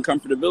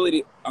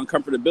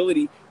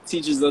 Uncomfortability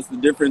teaches us the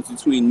difference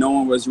between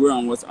knowing what's real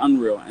and what's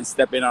unreal and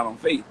stepping out on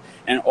faith.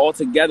 And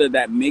altogether,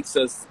 that makes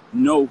us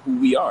know who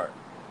we are.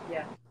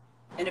 Yeah.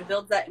 And it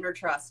builds that inner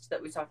trust that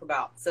we talk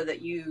about so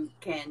that you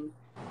can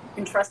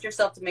trust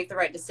yourself to make the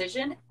right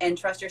decision and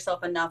trust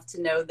yourself enough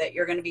to know that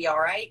you're going to be all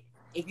right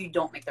if you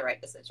don't make the right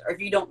decision or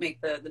if you don't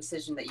make the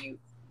decision that you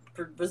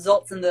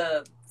results in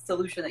the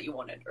solution that you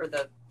wanted or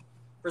the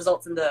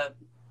results in the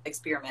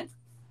experiment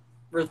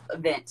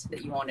event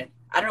that you wanted.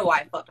 I don't know why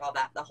I fucked all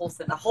that. The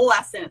whole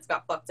last sentence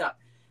got fucked up.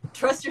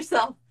 Trust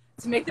yourself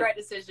to make the right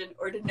decision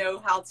or to know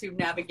how to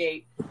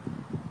navigate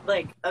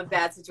like a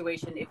bad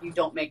situation if you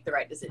don't make the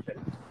right decision.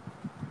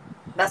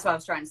 That's what I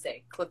was trying to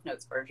say. Cliff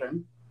Notes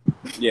version.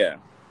 Yeah.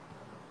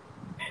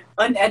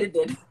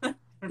 Unedited.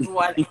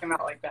 Why they came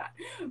out like that.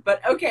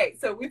 But okay,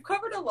 so we've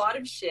covered a lot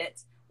of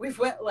shit. We've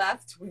went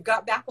left. We've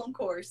got back on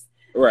course.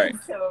 Right. And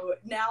so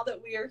now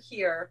that we are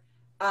here,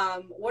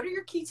 what are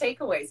your key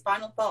takeaways?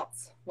 Final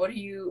thoughts? What do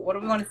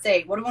we want to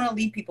say? What do we want to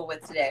leave people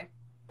with today?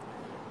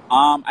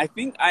 I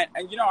think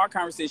our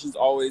conversations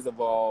always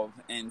evolve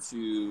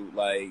into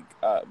like,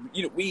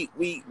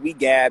 we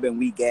gab and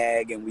we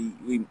gag and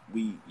we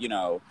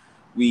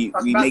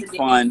make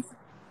fun.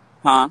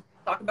 Huh?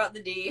 Talk about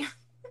the D.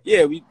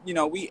 Yeah.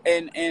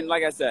 And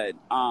like I said,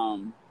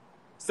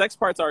 sex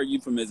parts are a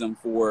euphemism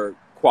for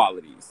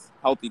qualities,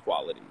 healthy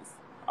qualities.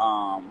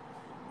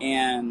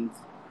 And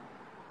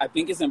I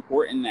think it's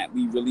important that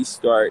we really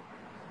start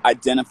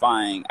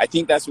identifying. I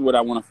think that's what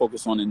I want to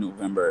focus on in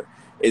November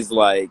is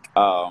like,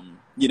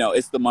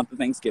 it's the month of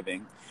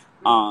Thanksgiving.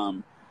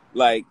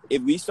 Like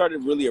if we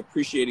started really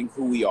appreciating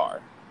who we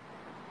are,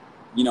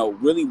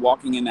 really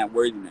walking in that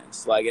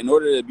worthiness, like in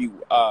order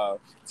to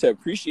to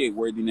appreciate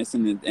worthiness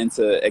and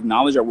to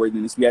acknowledge our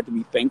worthiness, we have to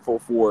be thankful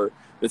for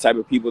the type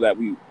of people that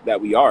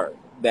we are,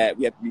 that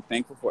we have to be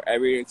thankful for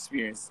every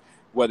experience,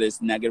 whether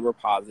it's negative or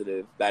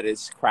positive, that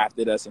has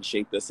crafted us and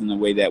shaped us in the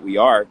way that we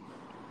are.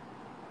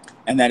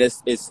 and that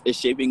is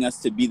shaping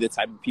us to be the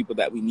type of people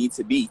that we need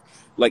to be.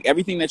 Like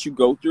everything that you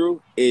go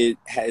through, it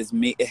has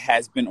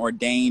been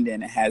ordained,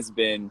 and it has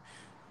been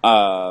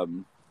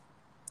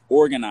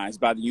organized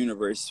by the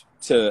universe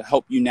to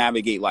help you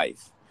navigate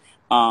life.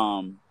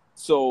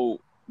 So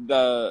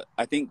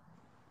I think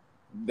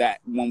that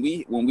when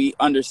we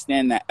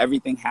understand that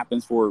everything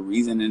happens for a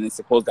reason and it's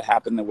supposed to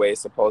happen the way it's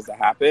supposed to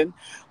happen,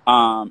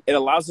 it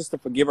allows us to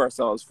forgive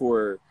ourselves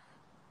for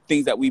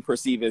things that we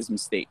perceive as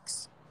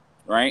mistakes,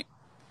 right?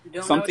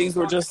 Some things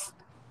were just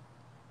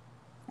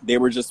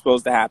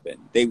supposed to happen.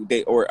 They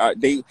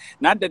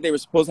not that they were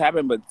supposed to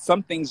happen, but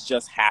some things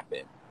just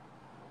happen.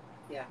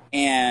 Yeah.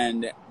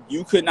 And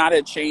you could not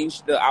have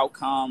changed the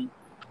outcome.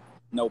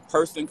 No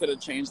person could have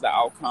changed the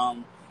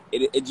outcome.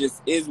 It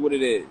just is what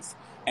it is.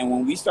 And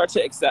when we start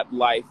to accept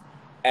life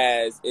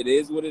as it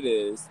is what it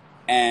is,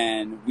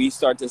 and we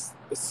start to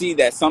see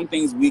that some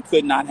things we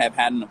could not have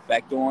had an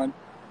effect on,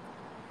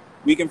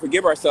 we can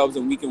forgive ourselves,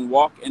 and we can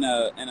walk in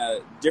a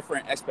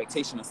different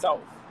expectation of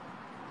self.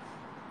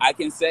 I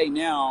can say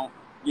now,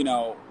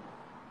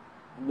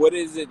 what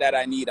is it that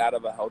I need out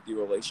of a healthy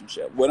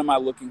relationship? What am I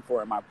looking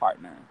for in my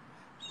partner?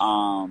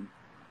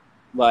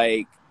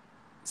 Like,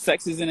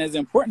 sex isn't as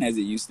important as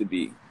it used to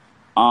be.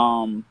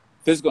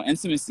 Physical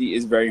intimacy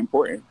is very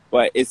important,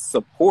 but it's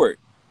support.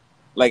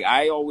 Like,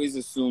 I always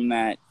assumed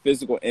that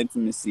physical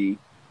intimacy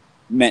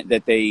meant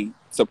that they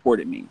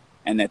supported me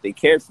and that they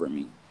cared for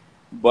me.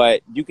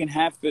 But you can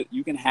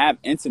have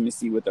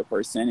intimacy with a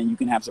person, and you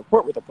can have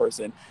support with a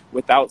person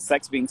without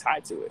sex being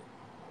tied to it.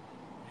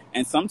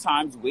 And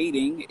sometimes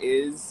waiting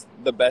is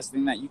the best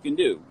thing that you can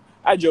do.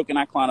 I joke and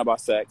I clown about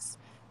sex,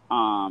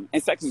 and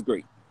sex is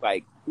great.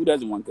 Like, who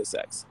doesn't want good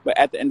sex? But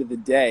at the end of the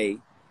day,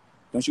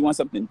 don't you want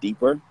something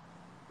deeper?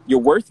 You're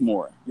worth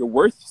more. You're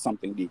worth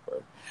something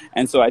deeper.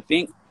 And so I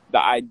think the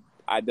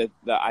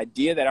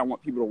idea that I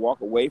want people to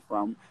walk away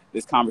from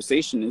this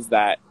conversation is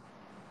that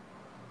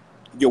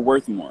you're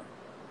worth more.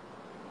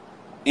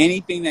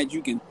 Anything that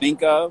you can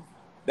think of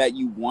that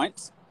you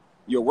want,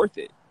 you're worth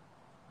it.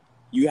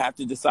 You have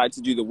to decide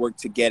to do the work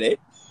to get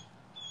it.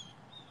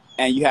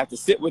 And you have to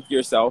sit with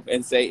yourself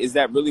and say, is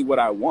that really what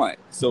I want?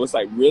 So it's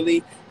like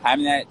really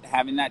having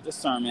that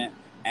discernment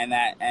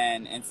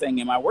and saying,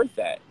 am I worth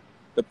that?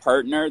 The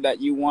partner that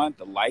you want,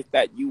 the life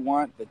that you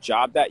want, the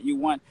job that you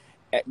want,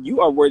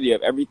 you are worthy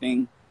of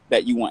everything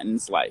that you want in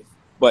this life.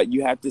 But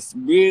you have to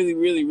really,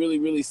 really, really,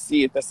 really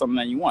see if that's something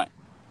that you want.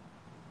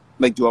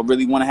 Like, do I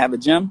really want to have a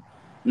gym?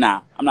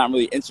 Nah, I'm not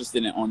really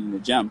interested in owning the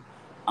gym.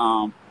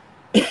 Well,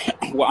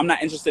 I'm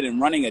not interested in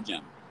running a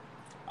gym.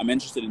 I'm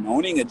interested in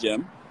owning a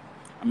gym.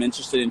 I'm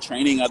interested in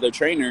training other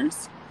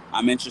trainers.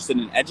 I'm interested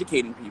in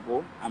educating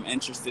people. I'm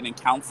interested in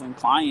counseling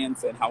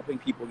clients and helping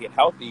people get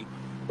healthy.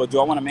 But do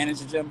I want to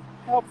manage a gym?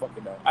 Hell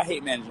fucking no. I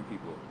hate managing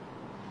people.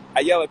 I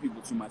yell at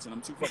people too much, and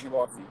I'm too fucking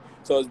bossy.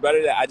 So it's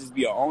better that I just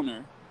be an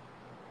owner,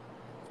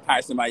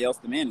 hire somebody else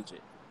to manage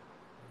it.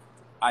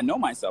 I know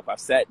myself. I've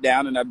sat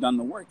down and I've done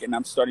the work, and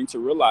I'm starting to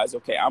realize,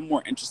 okay, I'm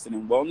more interested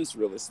in wellness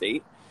real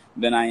estate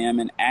than I am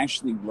in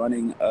actually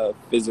running a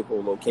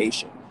physical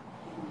location.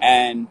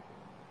 And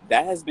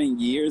that has been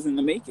years in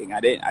the making.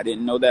 I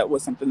didn't know that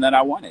was something that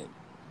I wanted.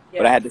 Yeah.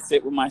 But I had to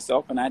sit with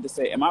myself, and I had to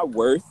say, am I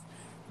worth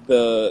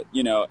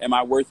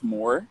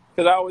more?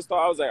 Because I always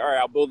thought, I was like, all right,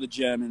 I'll build a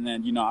gym, and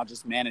then, I'll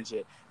just manage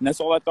it. And that's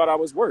all I thought I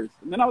was worth.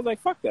 And then I was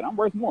like, fuck that. I'm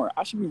worth more.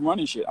 I should be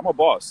running shit. I'm a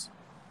boss.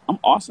 I'm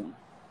awesome.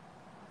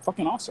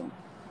 Fucking awesome.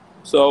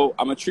 So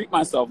I'm going to treat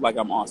myself like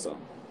I'm awesome.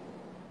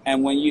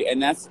 And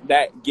that's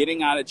that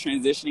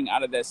transitioning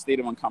out of that state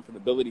of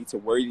uncomfortability to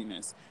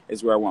worthiness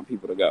is where I want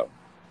people to go.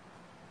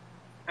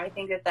 I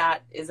think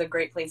that is a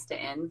great place to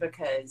end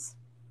because,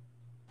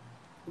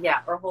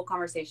 our whole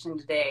conversation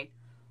today,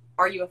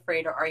 are you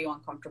afraid or are you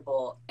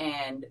uncomfortable?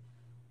 And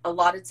a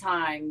lot of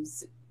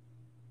times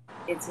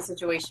it's a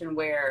situation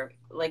where,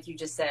 like you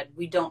just said,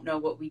 we don't know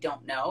what we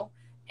don't know.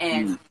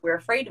 And we're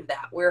afraid of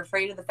that. We're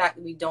afraid of the fact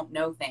that we don't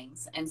know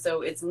things. And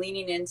so it's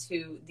leaning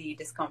into the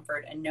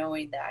discomfort and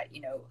knowing that,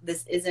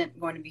 this isn't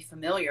going to be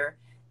familiar.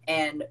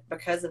 And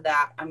because of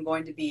that, I'm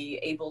going to be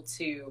able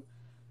to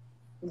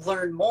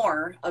learn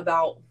more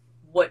about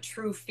what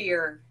true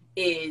fear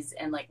is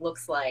and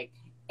looks like,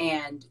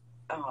 and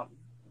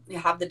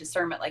have the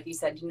discernment, like you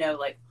said,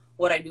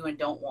 what I do and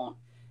don't want.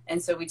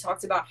 And so we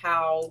talked about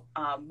how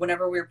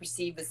whenever we're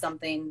perceived as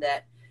something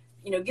that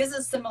gives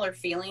us similar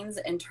feelings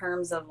in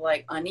terms of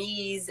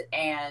unease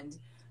and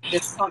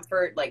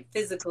discomfort,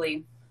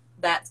 physically,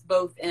 that's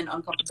both in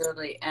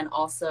uncomfortability and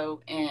also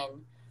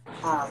in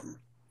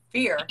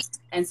fear.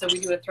 And so we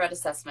do a threat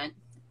assessment,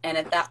 and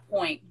at that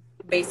point,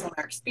 based on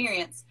our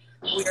experience,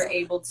 we are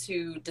able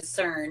to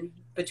discern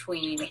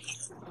between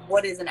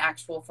what is an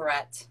actual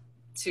threat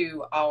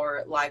to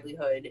our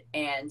livelihood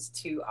and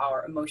to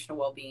our emotional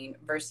well-being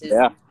versus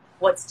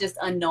what's just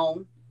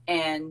unknown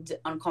and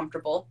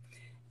uncomfortable.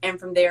 And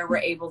from there, we're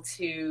able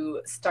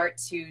to start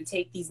to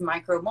take these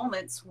micro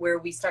moments where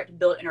we start to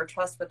build inner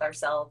trust with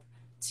ourselves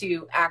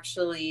to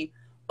actually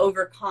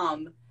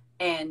overcome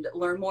and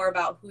learn more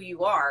about who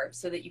you are,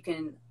 so that you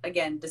can,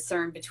 again,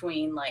 discern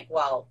between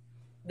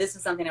this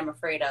is something I'm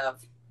afraid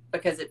of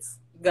because it's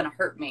going to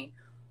hurt me,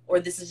 or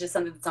this is just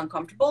something that's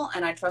uncomfortable.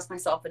 And I trust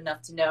myself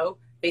enough to know,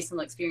 based on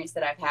the experience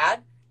that I've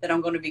had, that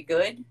I'm going to be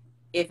good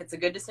if it's a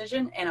good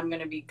decision, and I'm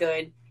going to be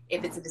good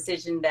if it's a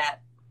decision that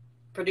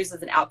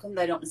produces an outcome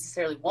that I don't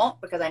necessarily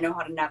want, because I know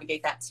how to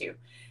navigate that too.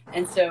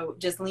 And so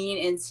just lean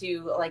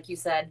into, like you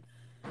said,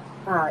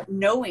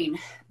 knowing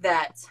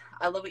that,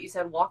 I love what you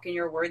said, walk in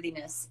your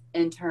worthiness,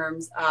 in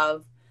terms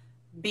of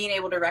being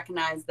able to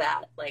recognize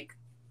that, like,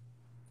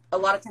 a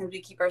lot of times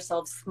we keep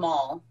ourselves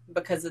small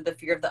because of the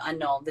fear of the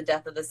unknown, the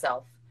death of the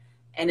self.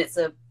 And it's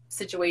a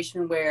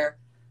situation where,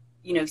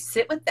 you know,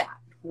 sit with that.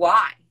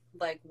 Why?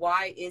 Like,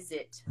 why is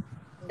it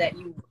that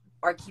you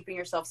are keeping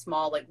yourself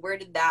small? Like, where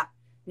did that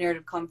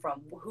narrative come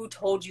from? Who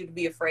told you to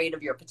be afraid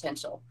of your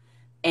potential?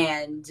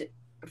 And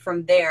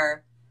from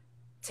there,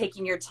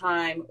 taking your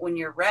time when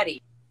you're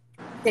ready,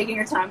 taking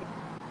your time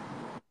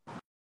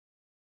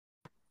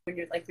when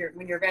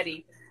you're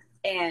ready,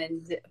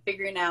 and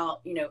figuring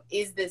out, you know,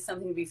 is this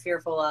something to be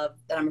fearful of,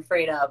 that I'm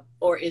afraid of,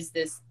 or is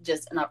this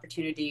just an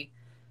opportunity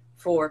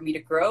for me to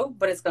grow,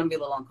 but it's going to be a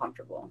little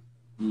uncomfortable.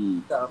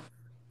 So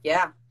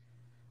yeah.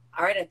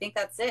 All right, I think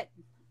that's it.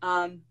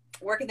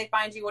 Where can they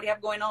find you? What do you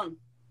have going on?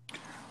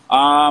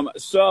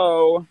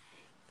 So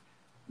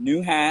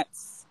new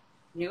hats.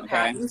 New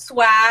hat, new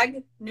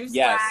swag,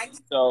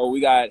 Yes. So we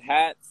got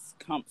hats.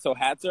 So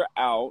hats are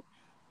out.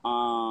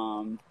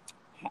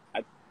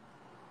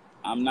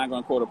 I'm not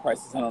going to quote the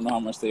prices. I don't know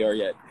how much they are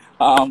yet.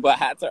 But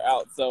hats are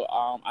out. So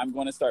I'm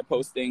going to start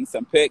posting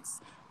some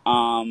pics.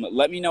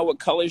 Let me know what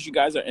colors you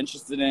guys are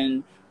interested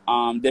in.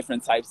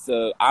 Different types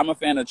of. I'm a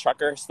fan of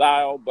trucker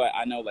style, but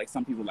I know like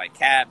some people like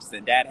caps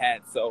and dad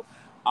hats. So,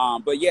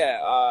 but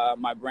yeah,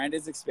 my brand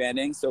is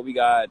expanding. So we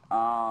got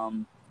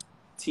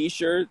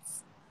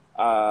t-shirts,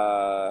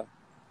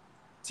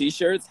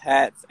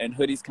 hats, and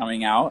hoodies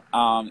coming out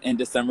in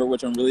December,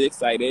 which I'm really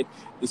excited.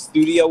 The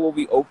studio will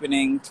be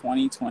opening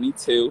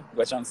 2022,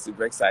 which I'm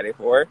super excited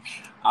for.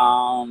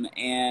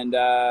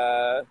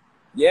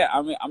 Yeah,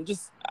 I'm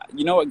just,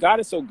 you know what, God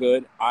is so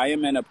good. I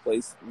am in a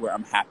place where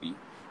I'm happy.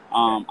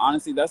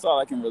 Honestly, that's all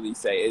I can really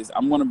say is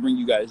I'm going to bring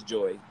you guys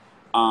joy,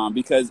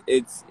 because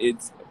it's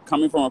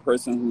coming from a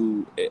person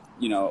who,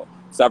 you know,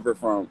 suffers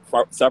from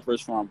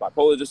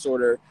bipolar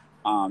disorder,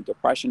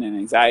 depression and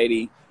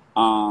anxiety.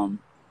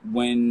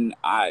 When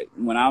I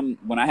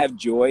have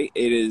joy,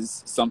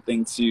 it's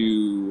something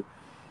to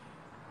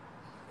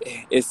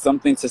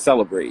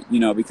celebrate, you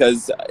know,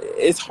 because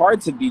it's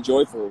hard to be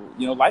joyful.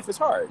 You know, life is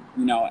hard,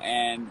 you know,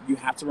 and you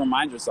have to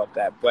remind yourself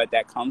that. But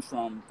that comes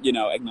from, you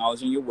know,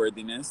 acknowledging your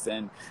worthiness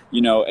and,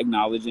 you know,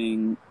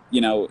 acknowledging,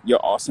 you know,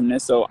 your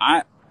awesomeness. So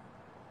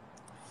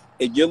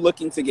if you're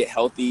looking to get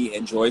healthy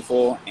and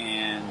joyful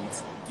and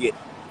get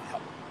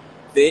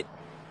fit,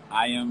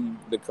 I am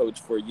the coach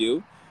for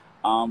you.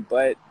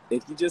 But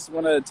if you just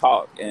want to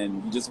talk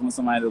and you just want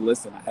somebody to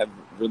listen, I have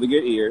really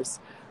good ears.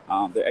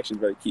 They're actually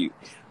very cute.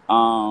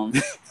 But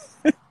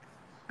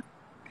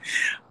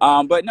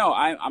no,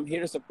 I'm here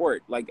to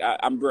support. Like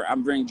I'm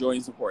bringing joy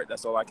and support.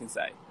 That's all I can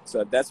say.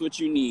 So if that's what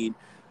you need,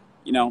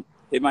 you know,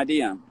 hit my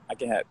DM. I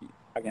can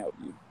help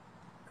you.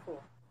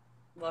 Cool.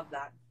 Love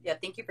that. Yeah.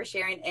 Thank you for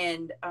sharing.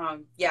 And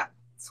yeah,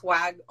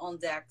 swag on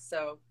deck.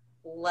 So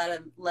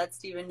let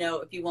Steven know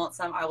if you want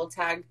some. I will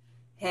tag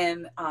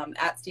him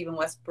at Steven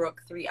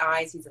Westbrook 3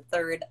 eyes. He's a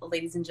third,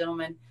 ladies and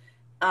gentlemen.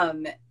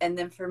 And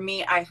then for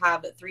me, I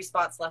have 3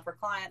 spots left for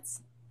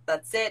clients.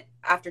 That's it.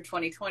 After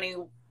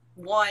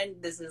 2021,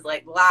 this is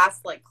like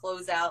last like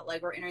closeout.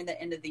 Like we're entering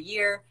the end of the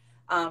year.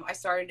 I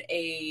started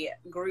a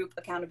group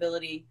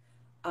accountability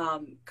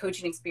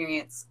coaching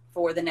experience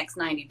for the next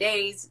 90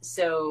 days.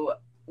 So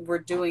we're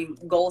doing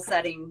goal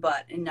setting,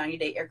 but in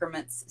 90-day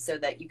increments, so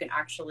that you can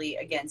actually,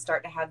 again,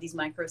 start to have these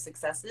micro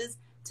successes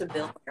to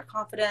build your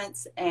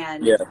confidence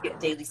and get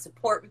daily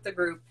support with the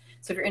group.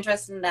 So if you're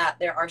interested in that,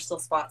 there are still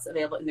spots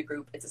available in the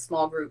group. It's a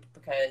small group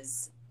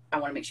because I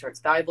want to make sure it's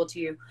valuable to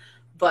you.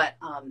 But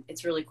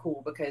it's really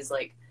cool because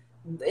like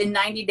in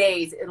 90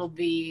 days, it'll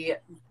be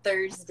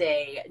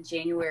Thursday,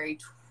 January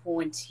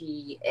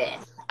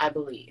 20th, I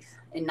believe,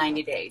 in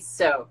 90 days.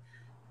 So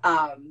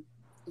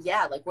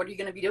yeah, like what are you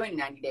going to be doing in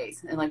 90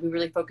 days? And like we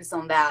really focus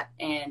on that,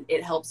 and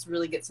it helps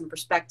really get some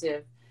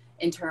perspective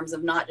in terms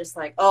of not just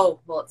like, oh,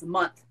 well, it's a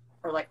month,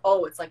 or like,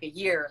 oh, it's like a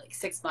year, like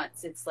 6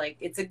 months. It's like,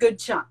 it's a good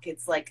chunk.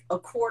 It's like a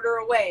quarter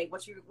away.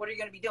 What are you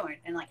going to be doing?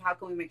 And like, how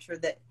can we make sure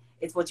that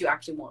it's what you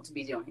actually want to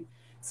be doing?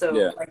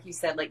 So like you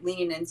said, like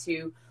leaning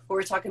into what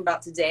we're talking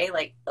about today,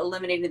 like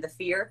eliminating the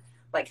fear,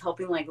 like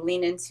helping like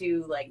lean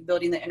into like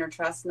building the inner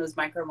trust in those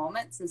micro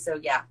moments. And so,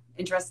 yeah,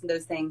 interested in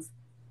those things,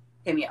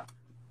 hit me up.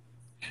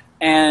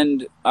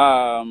 And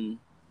I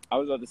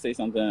was about to say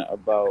something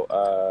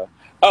about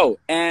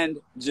and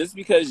just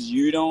because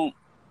you don't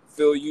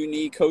feel you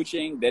need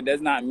coaching, that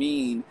does not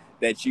mean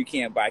that you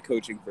can't buy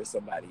coaching for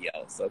somebody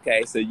else.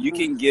 Okay, so you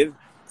can give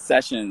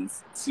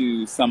sessions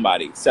to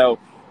somebody. So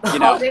you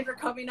know, holidays are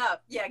coming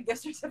up. Yeah,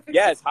 gift certificates.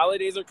 Yes,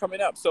 holidays are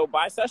coming up. So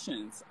buy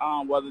sessions,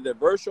 whether they're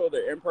virtual,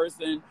 they're in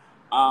person.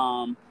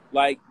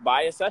 Like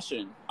buy a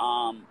session,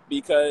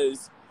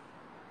 because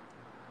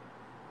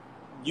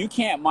you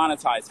can't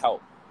monetize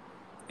help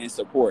and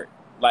support.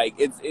 Like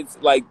it's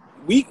like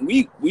we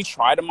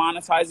try to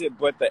monetize it,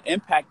 but the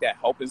impact that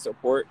help and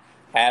support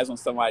has on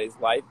somebody's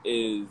life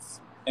is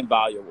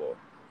invaluable.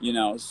 You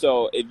know,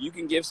 so if you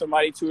can give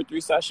somebody 2 or 3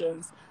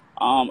 sessions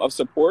of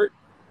support,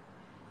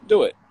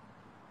 do it.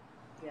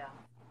 Yeah.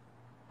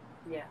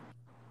 Yeah.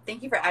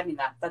 Thank you for adding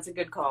that. That's a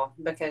good call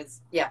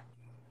because, yeah.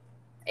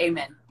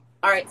 Amen.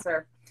 All right,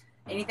 sir.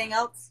 Anything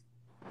else?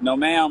 No,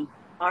 ma'am.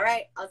 All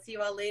right. I'll see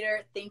you all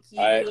later. Thank you.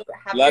 All right.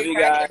 Have Love a great you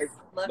Friday.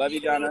 guys. Love you,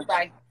 Donna.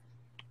 Bye.